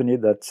a company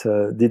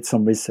that did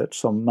some research,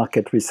 some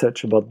market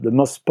research about the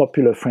most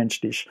popular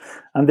French dish.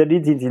 And they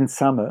did it in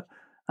summer,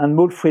 and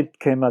moule frite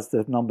came as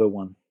the number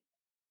one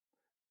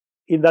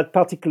in that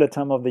particular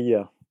time of the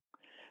year,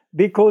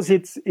 because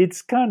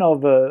it's kind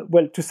of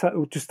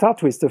to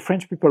start with, the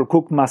French people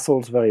cook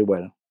mussels very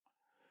well.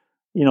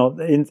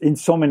 In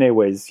so many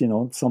ways.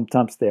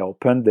 Sometimes they are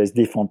open. There's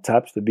different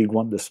types: the big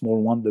one, the small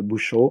one, the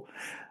bouchot,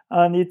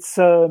 and it's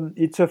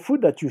a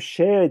food that you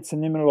share. It's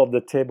in the middle of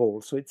the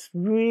table, so it's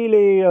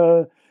really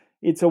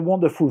it's a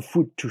wonderful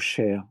food to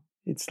share.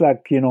 It's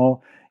like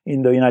in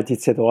the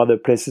United States or other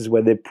places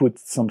where they put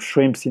some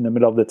shrimps in the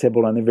middle of the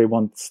table and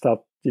everyone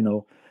start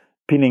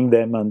peeling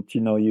them, and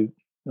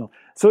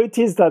so it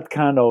is that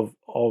kind of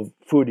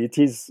food. It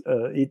is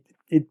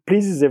it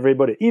pleases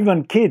everybody.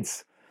 Even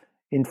kids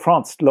in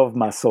France love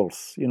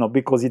mussels,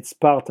 because it's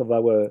part of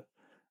our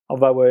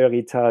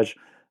heritage.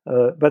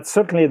 But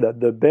certainly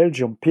the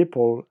Belgian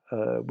people,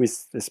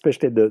 with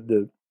especially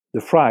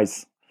the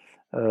fries,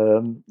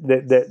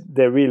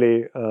 they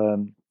really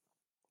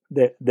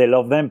they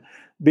love them,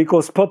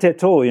 because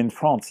potato in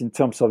France, in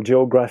terms of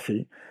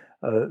geography,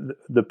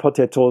 the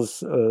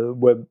potatoes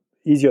were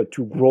easier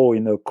to grow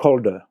in a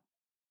colder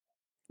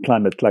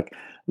climate,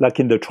 like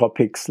in the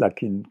tropics,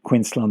 like in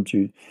Queensland.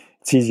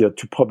 It's easier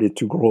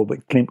to grow, but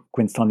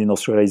Queensland in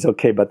Australia is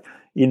okay. But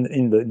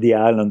in the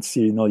islands,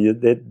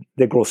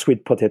 they grow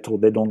sweet potato.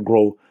 They don't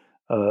grow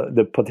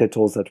the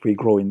potatoes that we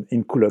grow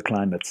in cooler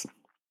climates.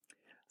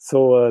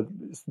 So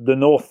the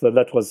north,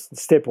 that was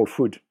staple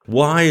food.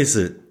 Why does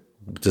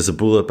a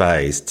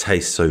bouillabaisse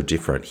taste so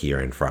different here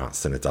in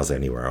France than it does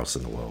anywhere else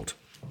in the world?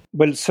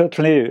 Well,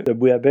 certainly the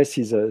bouillabaisse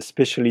is a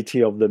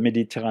specialty of the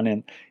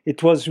Mediterranean.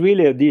 It was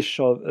really a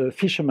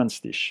fisherman's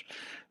dish.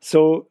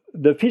 So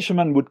the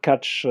fisherman would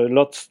catch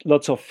lots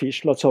of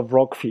fish, lots of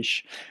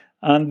rockfish,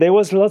 and there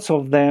was lots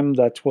of them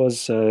that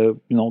was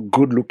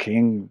good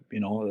looking,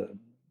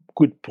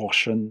 good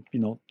portion,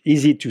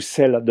 easy to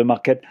sell at the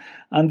market,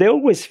 and they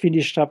always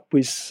finished up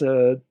with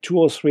 2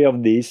 or 3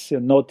 of these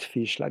not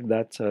fish like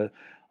that.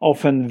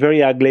 Often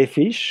very ugly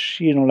fish,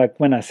 like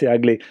when I say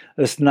ugly,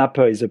 a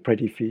snapper is a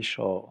pretty fish,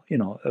 or,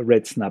 a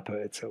red snapper.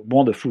 It's a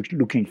wonderful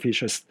looking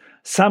fish.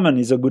 Salmon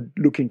is a good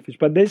looking fish,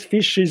 but there's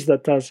fishes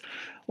that has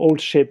all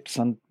shapes,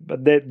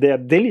 but they are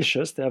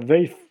delicious. They are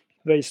very,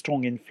 very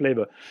strong in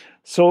flavor.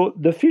 So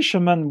the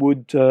fisherman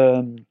would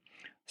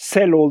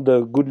sell all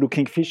the good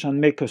looking fish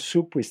and make a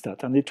soup with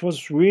that. And it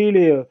was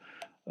really a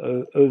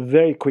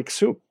very quick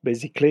soup,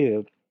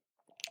 basically.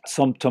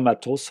 Some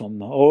tomatoes,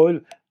 some oil.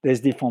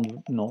 There's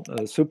different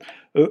soup.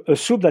 A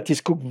soup that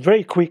is cooked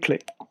very quickly,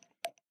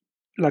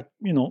 like,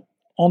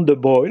 on the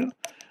boil,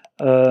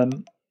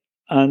 and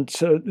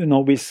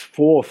with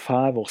 4 or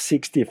 5 or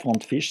 6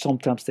 different fish.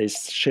 Sometimes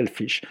there's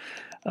shellfish,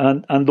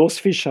 and those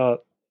fish are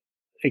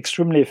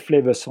extremely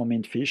flavorsome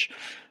in fish.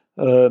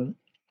 When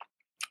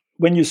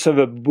you serve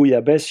a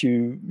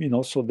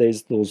bouillabaisse, so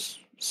there's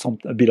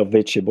a bit of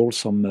vegetables,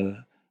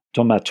 some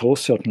tomato,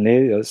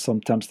 certainly.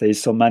 Sometimes there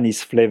is some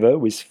anise flavor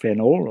with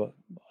fennel or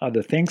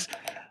other things.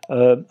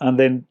 And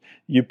then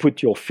you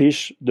put your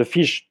fish. The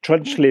fish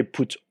traditionally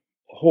put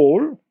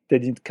whole. They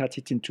didn't cut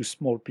it into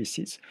small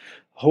pieces.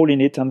 Whole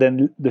in it, and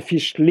then the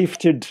fish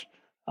lifted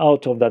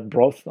out of that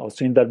broth.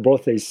 Also in that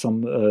broth there is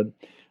some of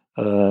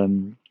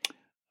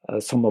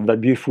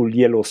that beautiful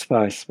yellow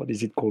spice. What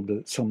is it called?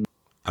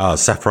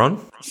 Saffron.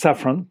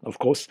 Saffron, of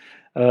course.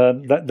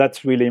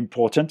 That's really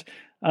important.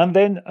 And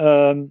then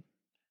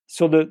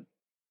so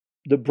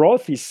the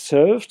broth is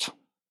served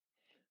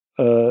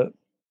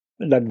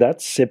like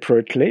that,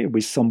 separately,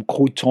 with some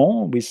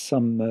crouton, with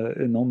some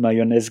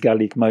mayonnaise,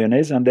 garlic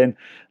mayonnaise, and then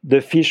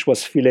the fish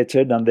was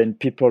filleted, and then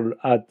people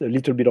add a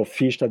little bit of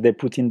fish that they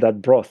put in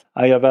that broth.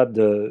 I have had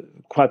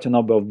quite a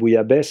number of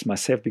bouillabaisse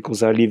myself,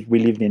 because we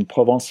lived in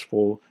Provence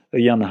for a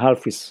year and a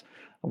half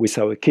with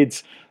our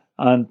kids,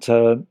 and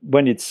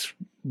when it's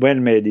well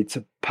made, it's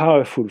a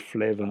powerful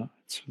flavor.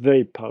 It's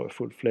very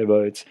powerful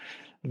flavor. It's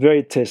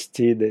very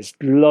tasty. There's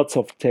lots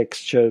of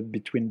texture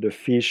between the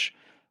fish,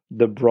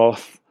 the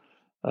broth,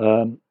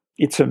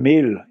 It's a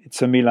meal.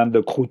 It's a meal, and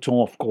the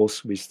crouton, of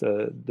course, with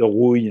the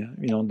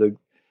rouille.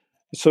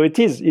 So it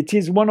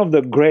is one of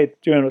the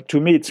great. To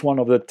me, it's one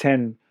of the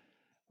 10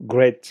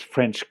 great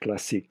French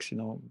classics.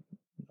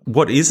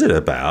 What is it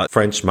about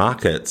French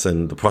markets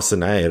and the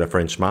poissonnier at a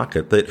French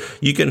market that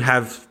you can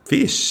have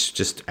fish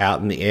just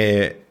out in the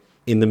air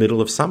in the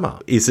middle of summer?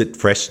 Is it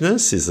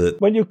freshness? Is it?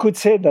 Well, you could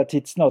say that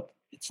it's not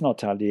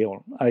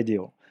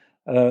ideal.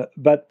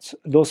 But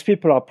those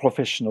people are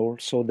professional,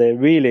 so they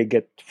really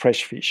get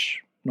fresh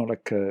fish.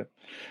 Like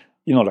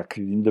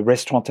in the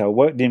restaurant I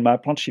worked in my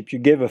apprenticeship, you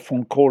gave a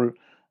phone call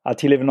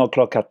at 11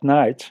 o'clock at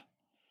night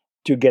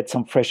to get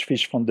some fresh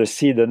fish from the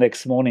sea the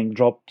next morning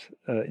dropped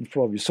in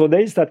front of you. So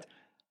there is that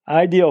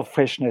idea of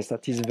freshness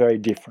that is very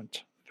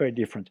different, very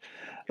different.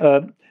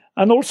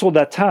 And also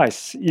that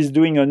ice is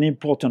doing an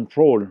important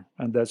role.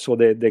 And so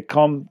they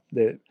come,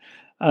 they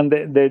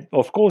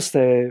of course,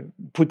 they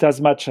put as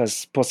much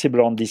as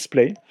possible on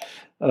display.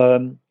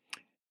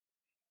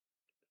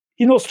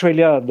 In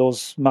Australia,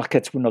 those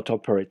markets will not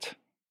operate.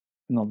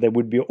 There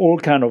would be all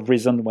kind of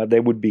reasons why they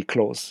would be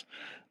closed.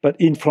 But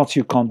in France,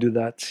 you can't do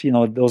that.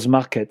 Those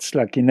markets,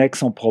 like in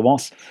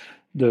Aix-en-Provence,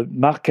 the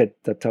market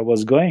that I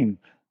was going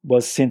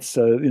was since,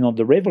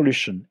 the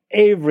revolution,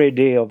 every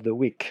day of the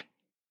week.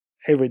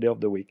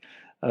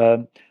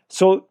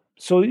 So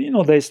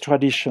there's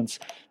traditions.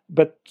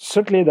 But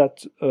certainly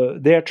that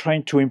they're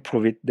trying to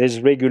improve it.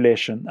 There's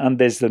regulation, and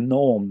there's the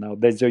norm now.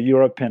 There's the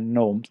European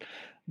norms.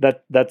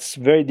 That's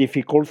very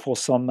difficult for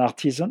some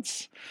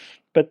artisans.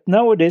 But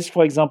nowadays,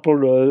 for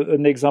example,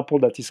 an example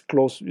that is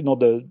close,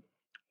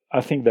 I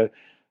think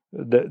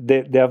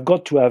they have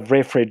got to have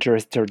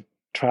refrigerated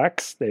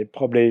tracks. They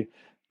probably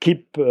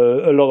keep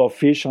a lot of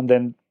fish, and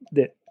then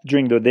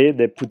during the day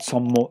they put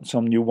some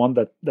new one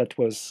that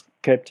was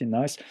kept in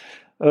ice.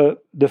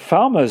 The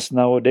farmers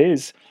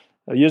nowadays,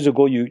 years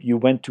ago you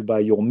went to buy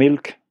your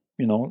milk,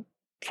 they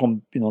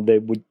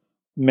would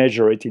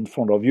measure it in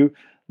front of you.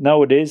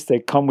 Nowadays they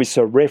come with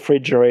a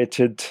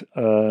refrigerated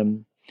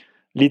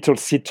little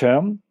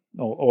cistern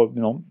or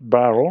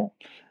barrel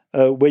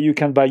where you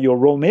can buy your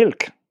raw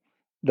milk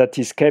that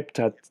is kept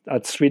at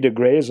 3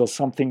 degrees or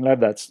something like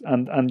that,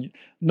 and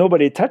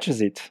nobody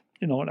touches it.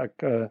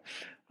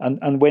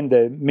 And when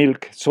the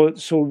milk, so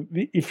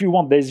if you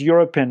want, there's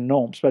European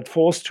norms, but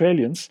for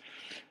Australians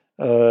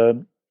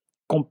or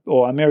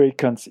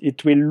Americans,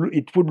 it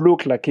would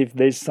look like if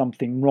there's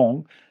something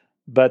wrong,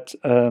 but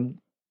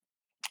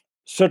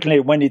certainly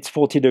when it's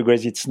 40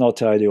 degrees, it's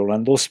not ideal,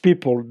 and those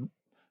people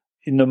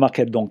in the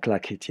market don't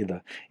like it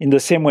either. In the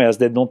same way as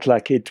they don't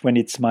like it when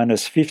it's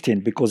minus 15,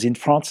 because in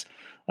France,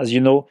 as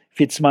you know,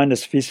 if it's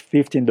minus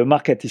 15, the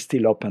market is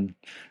still open,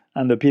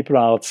 and the people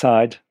are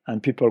outside,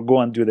 and people go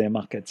and do their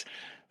markets.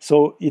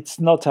 So it's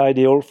not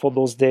ideal for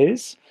those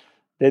days.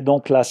 They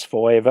don't last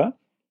forever.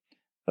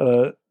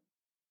 The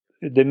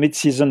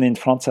mid-season in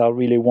France are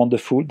really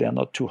wonderful. They're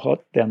not too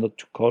hot. They're not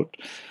too cold.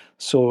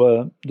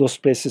 So those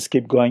places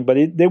keep going.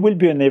 But there will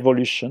be an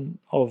evolution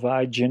of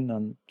hygiene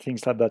and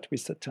things like that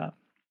with the time.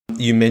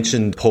 You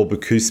mentioned Paul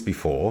Bocuse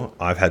before.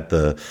 I've had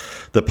the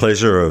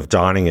pleasure of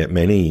dining at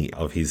many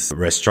of his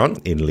restaurants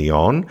in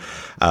Lyon,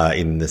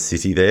 in the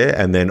city there,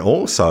 and then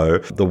also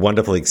the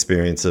wonderful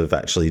experience of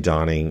actually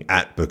dining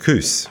at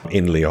Bocuse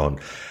in Lyon.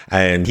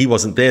 And he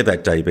wasn't there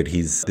that day, but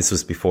this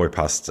was before he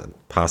passed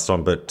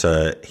on, but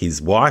his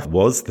wife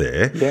was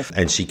there. Yes.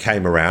 And she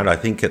came around. I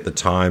think at the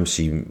time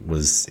she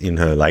was in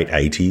her late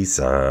 80s.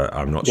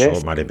 I'm not sure.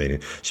 She might have been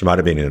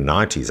in her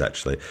 90s,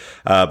 actually.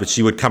 But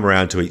she would come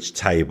around to each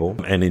table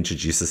and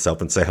introduce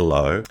herself and say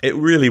hello. It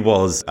really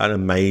was an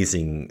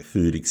amazing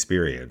food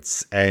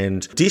experience.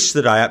 And dish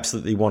that I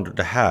absolutely wanted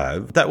to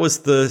have, that was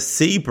the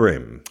sea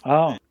bream.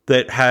 Oh.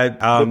 That had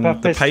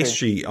the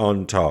pastry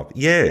on top.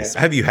 Yes.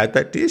 Yeah. Have you had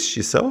that dish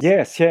yourself?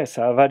 Yes,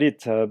 I've had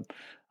it.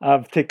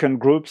 I've taken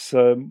groups.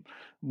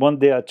 One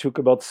day I took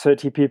about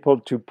 30 people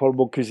to Paul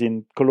Bocuse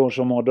in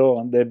Collonges-Mont-d'Or,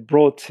 and they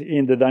brought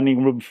in the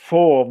dining room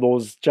 4 of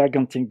those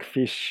gigantic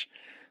fish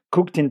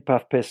cooked in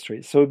puff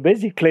pastry. So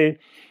basically,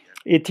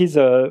 it is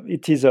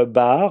a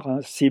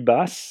bar, sea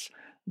bass,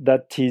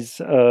 that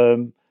is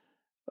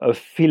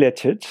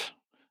filleted.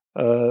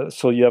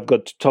 So you have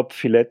got top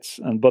fillets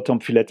and bottom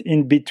fillet.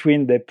 In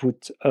between, they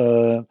put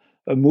a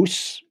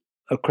mousse,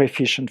 a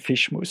crayfish and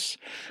fish mousse.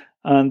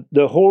 And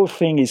the whole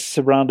thing is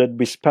surrounded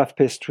with puff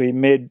pastry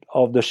made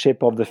of the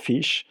shape of the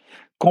fish,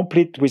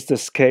 complete with the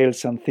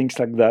scales and things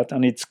like that.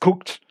 And it's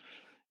cooked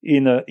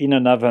in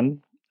an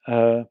oven.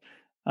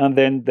 And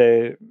then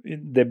they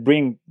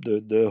bring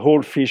the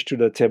whole fish to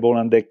the table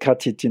and they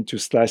cut it into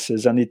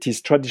slices. And it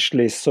is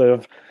traditionally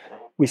served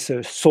with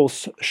a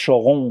sauce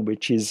choron,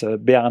 which is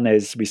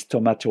béarnaise with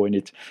tomato in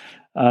it.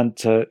 And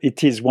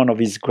it is one of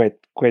his great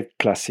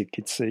classic.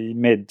 He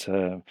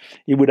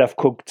would have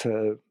cooked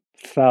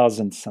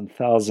thousands and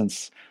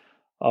thousands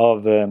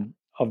of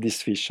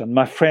this fish. And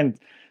my friend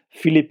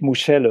Philippe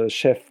Mouchel, a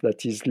chef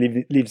that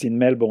lives in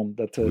Melbourne,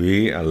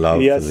 I love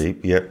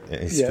Philippe. Yep,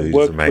 his food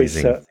is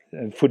amazing.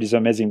 food is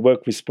amazing.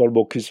 Worked with Paul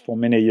Bocuse for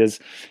many years.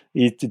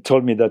 He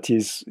told me that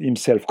he's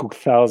himself cooked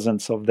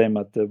thousands of them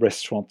at the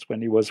restaurant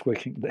when he was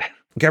working there.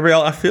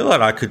 Gabriel, I feel like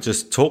I could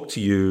just talk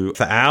to you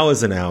for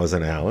hours and hours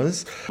and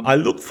hours. I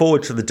look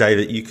forward to the day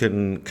that you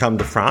can come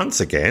to France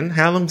again.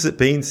 How long has it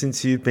been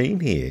since you've been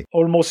here?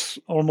 Almost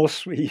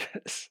 3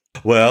 years.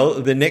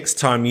 Well, the next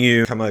time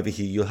you come over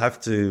here, you'll have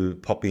to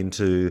pop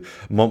into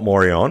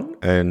Montmorillon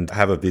and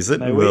have a visit.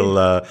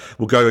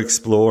 We'll go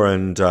explore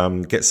and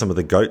get some of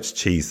the goat's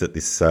cheese that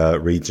this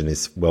region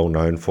is well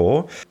known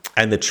for.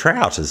 And the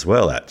trout as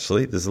well,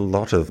 actually. There's a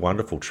lot of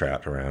wonderful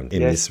trout around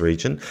in this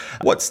region.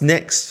 What's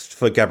next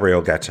for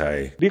Gabriel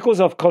Gattei?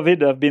 Because of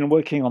COVID, I've been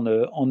working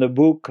on a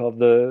book of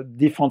the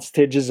different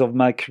stages of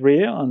my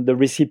career and the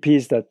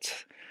recipes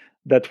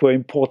that were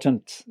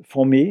important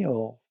for me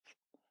or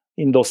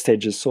in those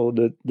stages. So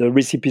the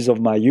recipes of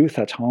my youth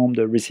at home,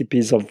 the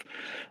recipes of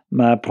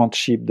my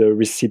apprenticeship, the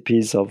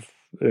recipes of,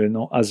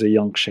 as a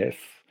young chef,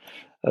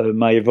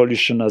 my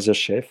evolution as a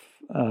chef,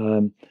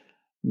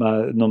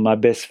 my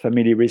best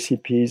family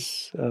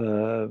recipes,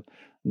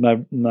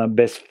 my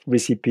best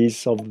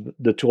recipes of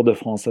the Tour de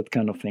France, that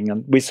kind of thing,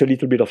 and with a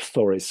little bit of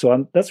stories.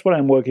 So that's what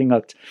I'm working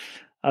at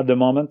the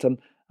moment, and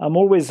I'm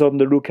always on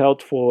the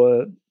lookout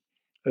for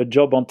a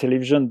job on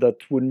television that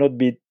would not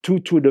be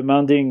too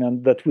demanding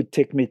and that would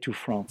take me to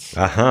France.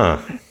 That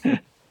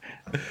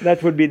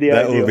would be the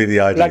ideal. That would be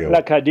the ideal.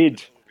 Like I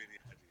did.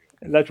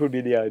 That would be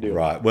the ideal.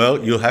 Right.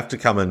 Well, you'll have to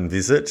come and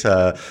visit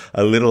a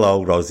little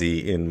old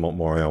Aussie in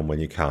Montmorillon when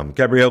you come.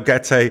 Gabriel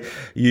Gattei,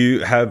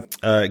 you have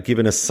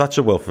given us such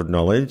a wealth of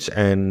knowledge,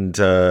 and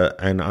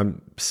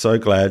I'm so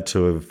glad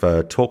to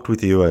have talked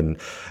with you and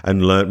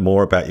learnt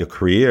more about your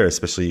career,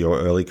 especially your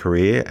early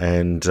career,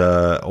 and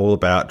all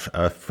about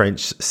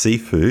French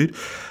seafood.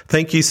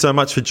 Thank you so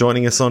much for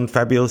joining us on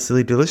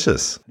Fabulously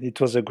Delicious.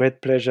 It was a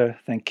great pleasure.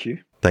 Thank you.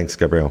 Thanks,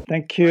 Gabriel.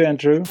 Thank you,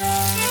 Andrew.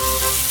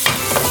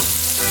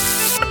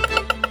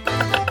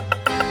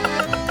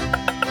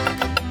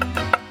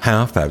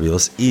 How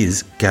fabulous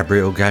is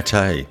Gabriel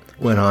Gattei?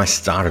 When I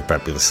started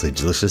Fabulously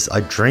Delicious,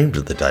 I dreamed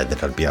of the day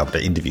that I'd be able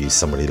to interview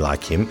somebody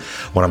like him,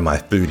 one of my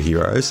food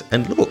heroes,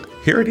 and look,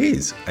 here it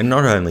is. And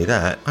not only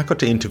that, I got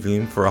to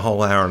interview him for a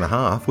whole hour and a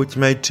half, which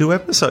made 2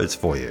 episodes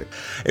for you.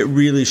 It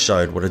really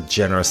showed what a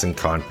generous and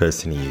kind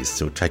person he is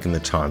to have taken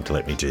the time to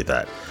let me do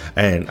that.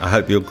 And I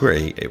hope you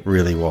agree, it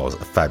really was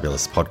a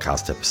fabulous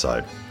podcast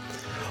episode.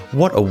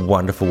 What a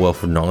wonderful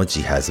wealth of knowledge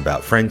he has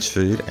about French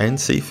food and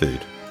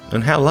seafood.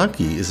 And how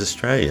lucky is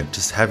Australia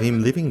to have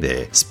him living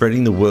there,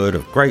 spreading the word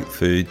of great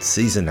food,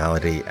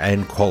 seasonality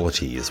and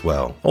quality as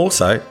well.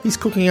 Also, he's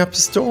cooking up a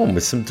storm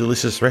with some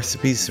delicious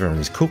recipes from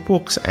his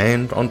cookbooks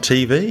and on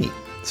TV.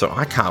 So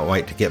I can't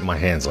wait to get my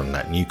hands on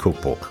that new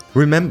cookbook.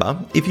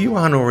 Remember, if you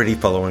aren't already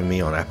following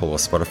me on Apple or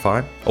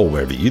Spotify, or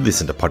wherever you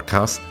listen to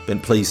podcasts, then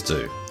please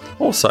do.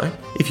 Also,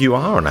 if you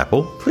are on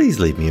Apple, please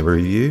leave me a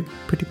review,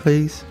 pretty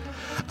please.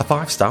 A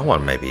 5-star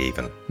one maybe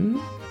even.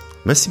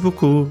 Merci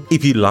beaucoup.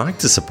 If you'd like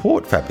to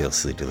support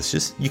Fabulously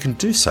Delicious, you can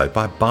do so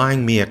by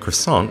buying me a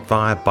croissant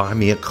via Buy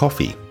Me a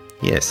Coffee.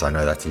 Yes, I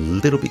know that's a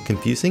little bit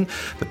confusing,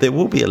 but there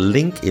will be a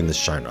link in the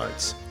show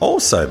notes.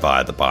 Also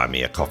via the Buy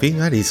Me a Coffee,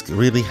 that is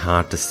really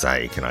hard to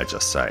say, can I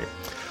just say.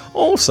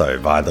 Also,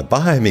 via the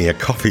Buy Me a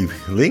Coffee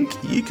link,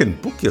 you can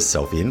book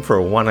yourself in for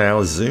a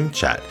 1-hour Zoom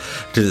chat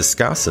to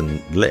discuss and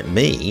let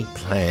me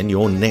plan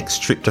your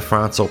next trip to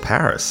France or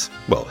Paris.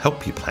 Well,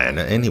 help you plan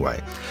it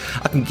anyway.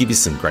 I can give you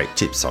some great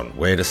tips on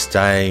where to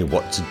stay,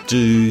 what to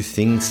do,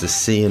 things to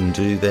see and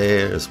do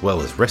there, as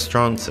well as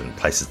restaurants and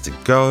places to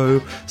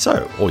go.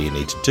 So, all you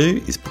need to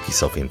do is book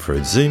yourself in for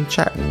a Zoom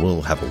chat and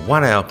we'll have a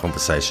 1-hour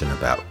conversation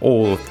about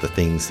all of the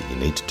things that you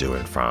need to do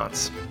in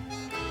France.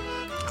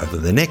 Over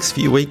the next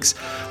few weeks,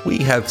 we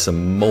have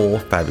some more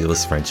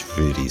fabulous French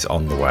foodies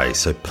on the way,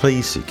 so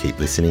please do keep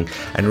listening.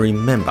 And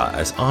remember,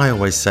 as I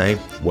always say,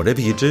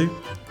 whatever you do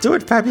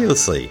it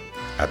fabulously.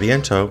 A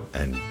bientôt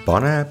and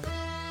bon app.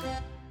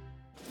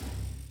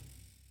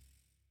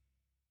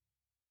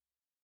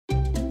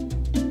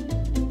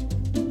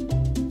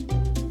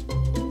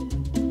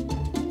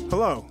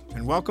 Hello,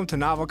 and welcome to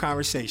Novel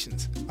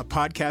Conversations, a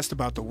podcast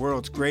about the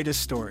world's greatest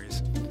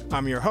stories.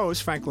 I'm your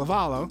host, Frank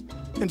Lavallo.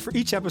 And for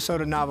each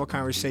episode of Novel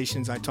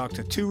Conversations, I talk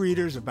to 2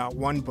 readers about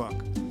one book.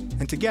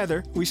 And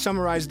together, we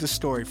summarize the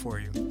story for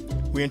you.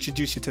 We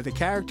introduce you to the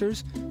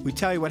characters, we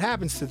tell you what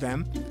happens to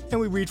them, and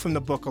we read from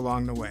the book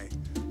along the way.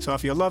 So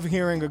if you love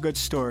hearing a good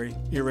story,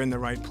 you're in the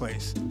right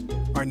place.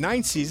 Our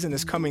 9th season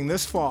is coming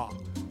this fall.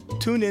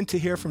 Tune in to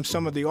hear from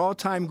some of the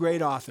all-time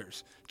great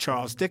authors,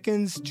 Charles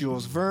Dickens,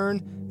 Jules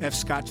Verne, F.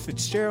 Scott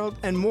Fitzgerald,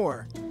 and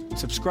more.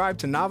 Subscribe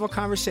to Novel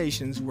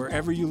Conversations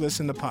wherever you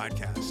listen to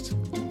podcasts.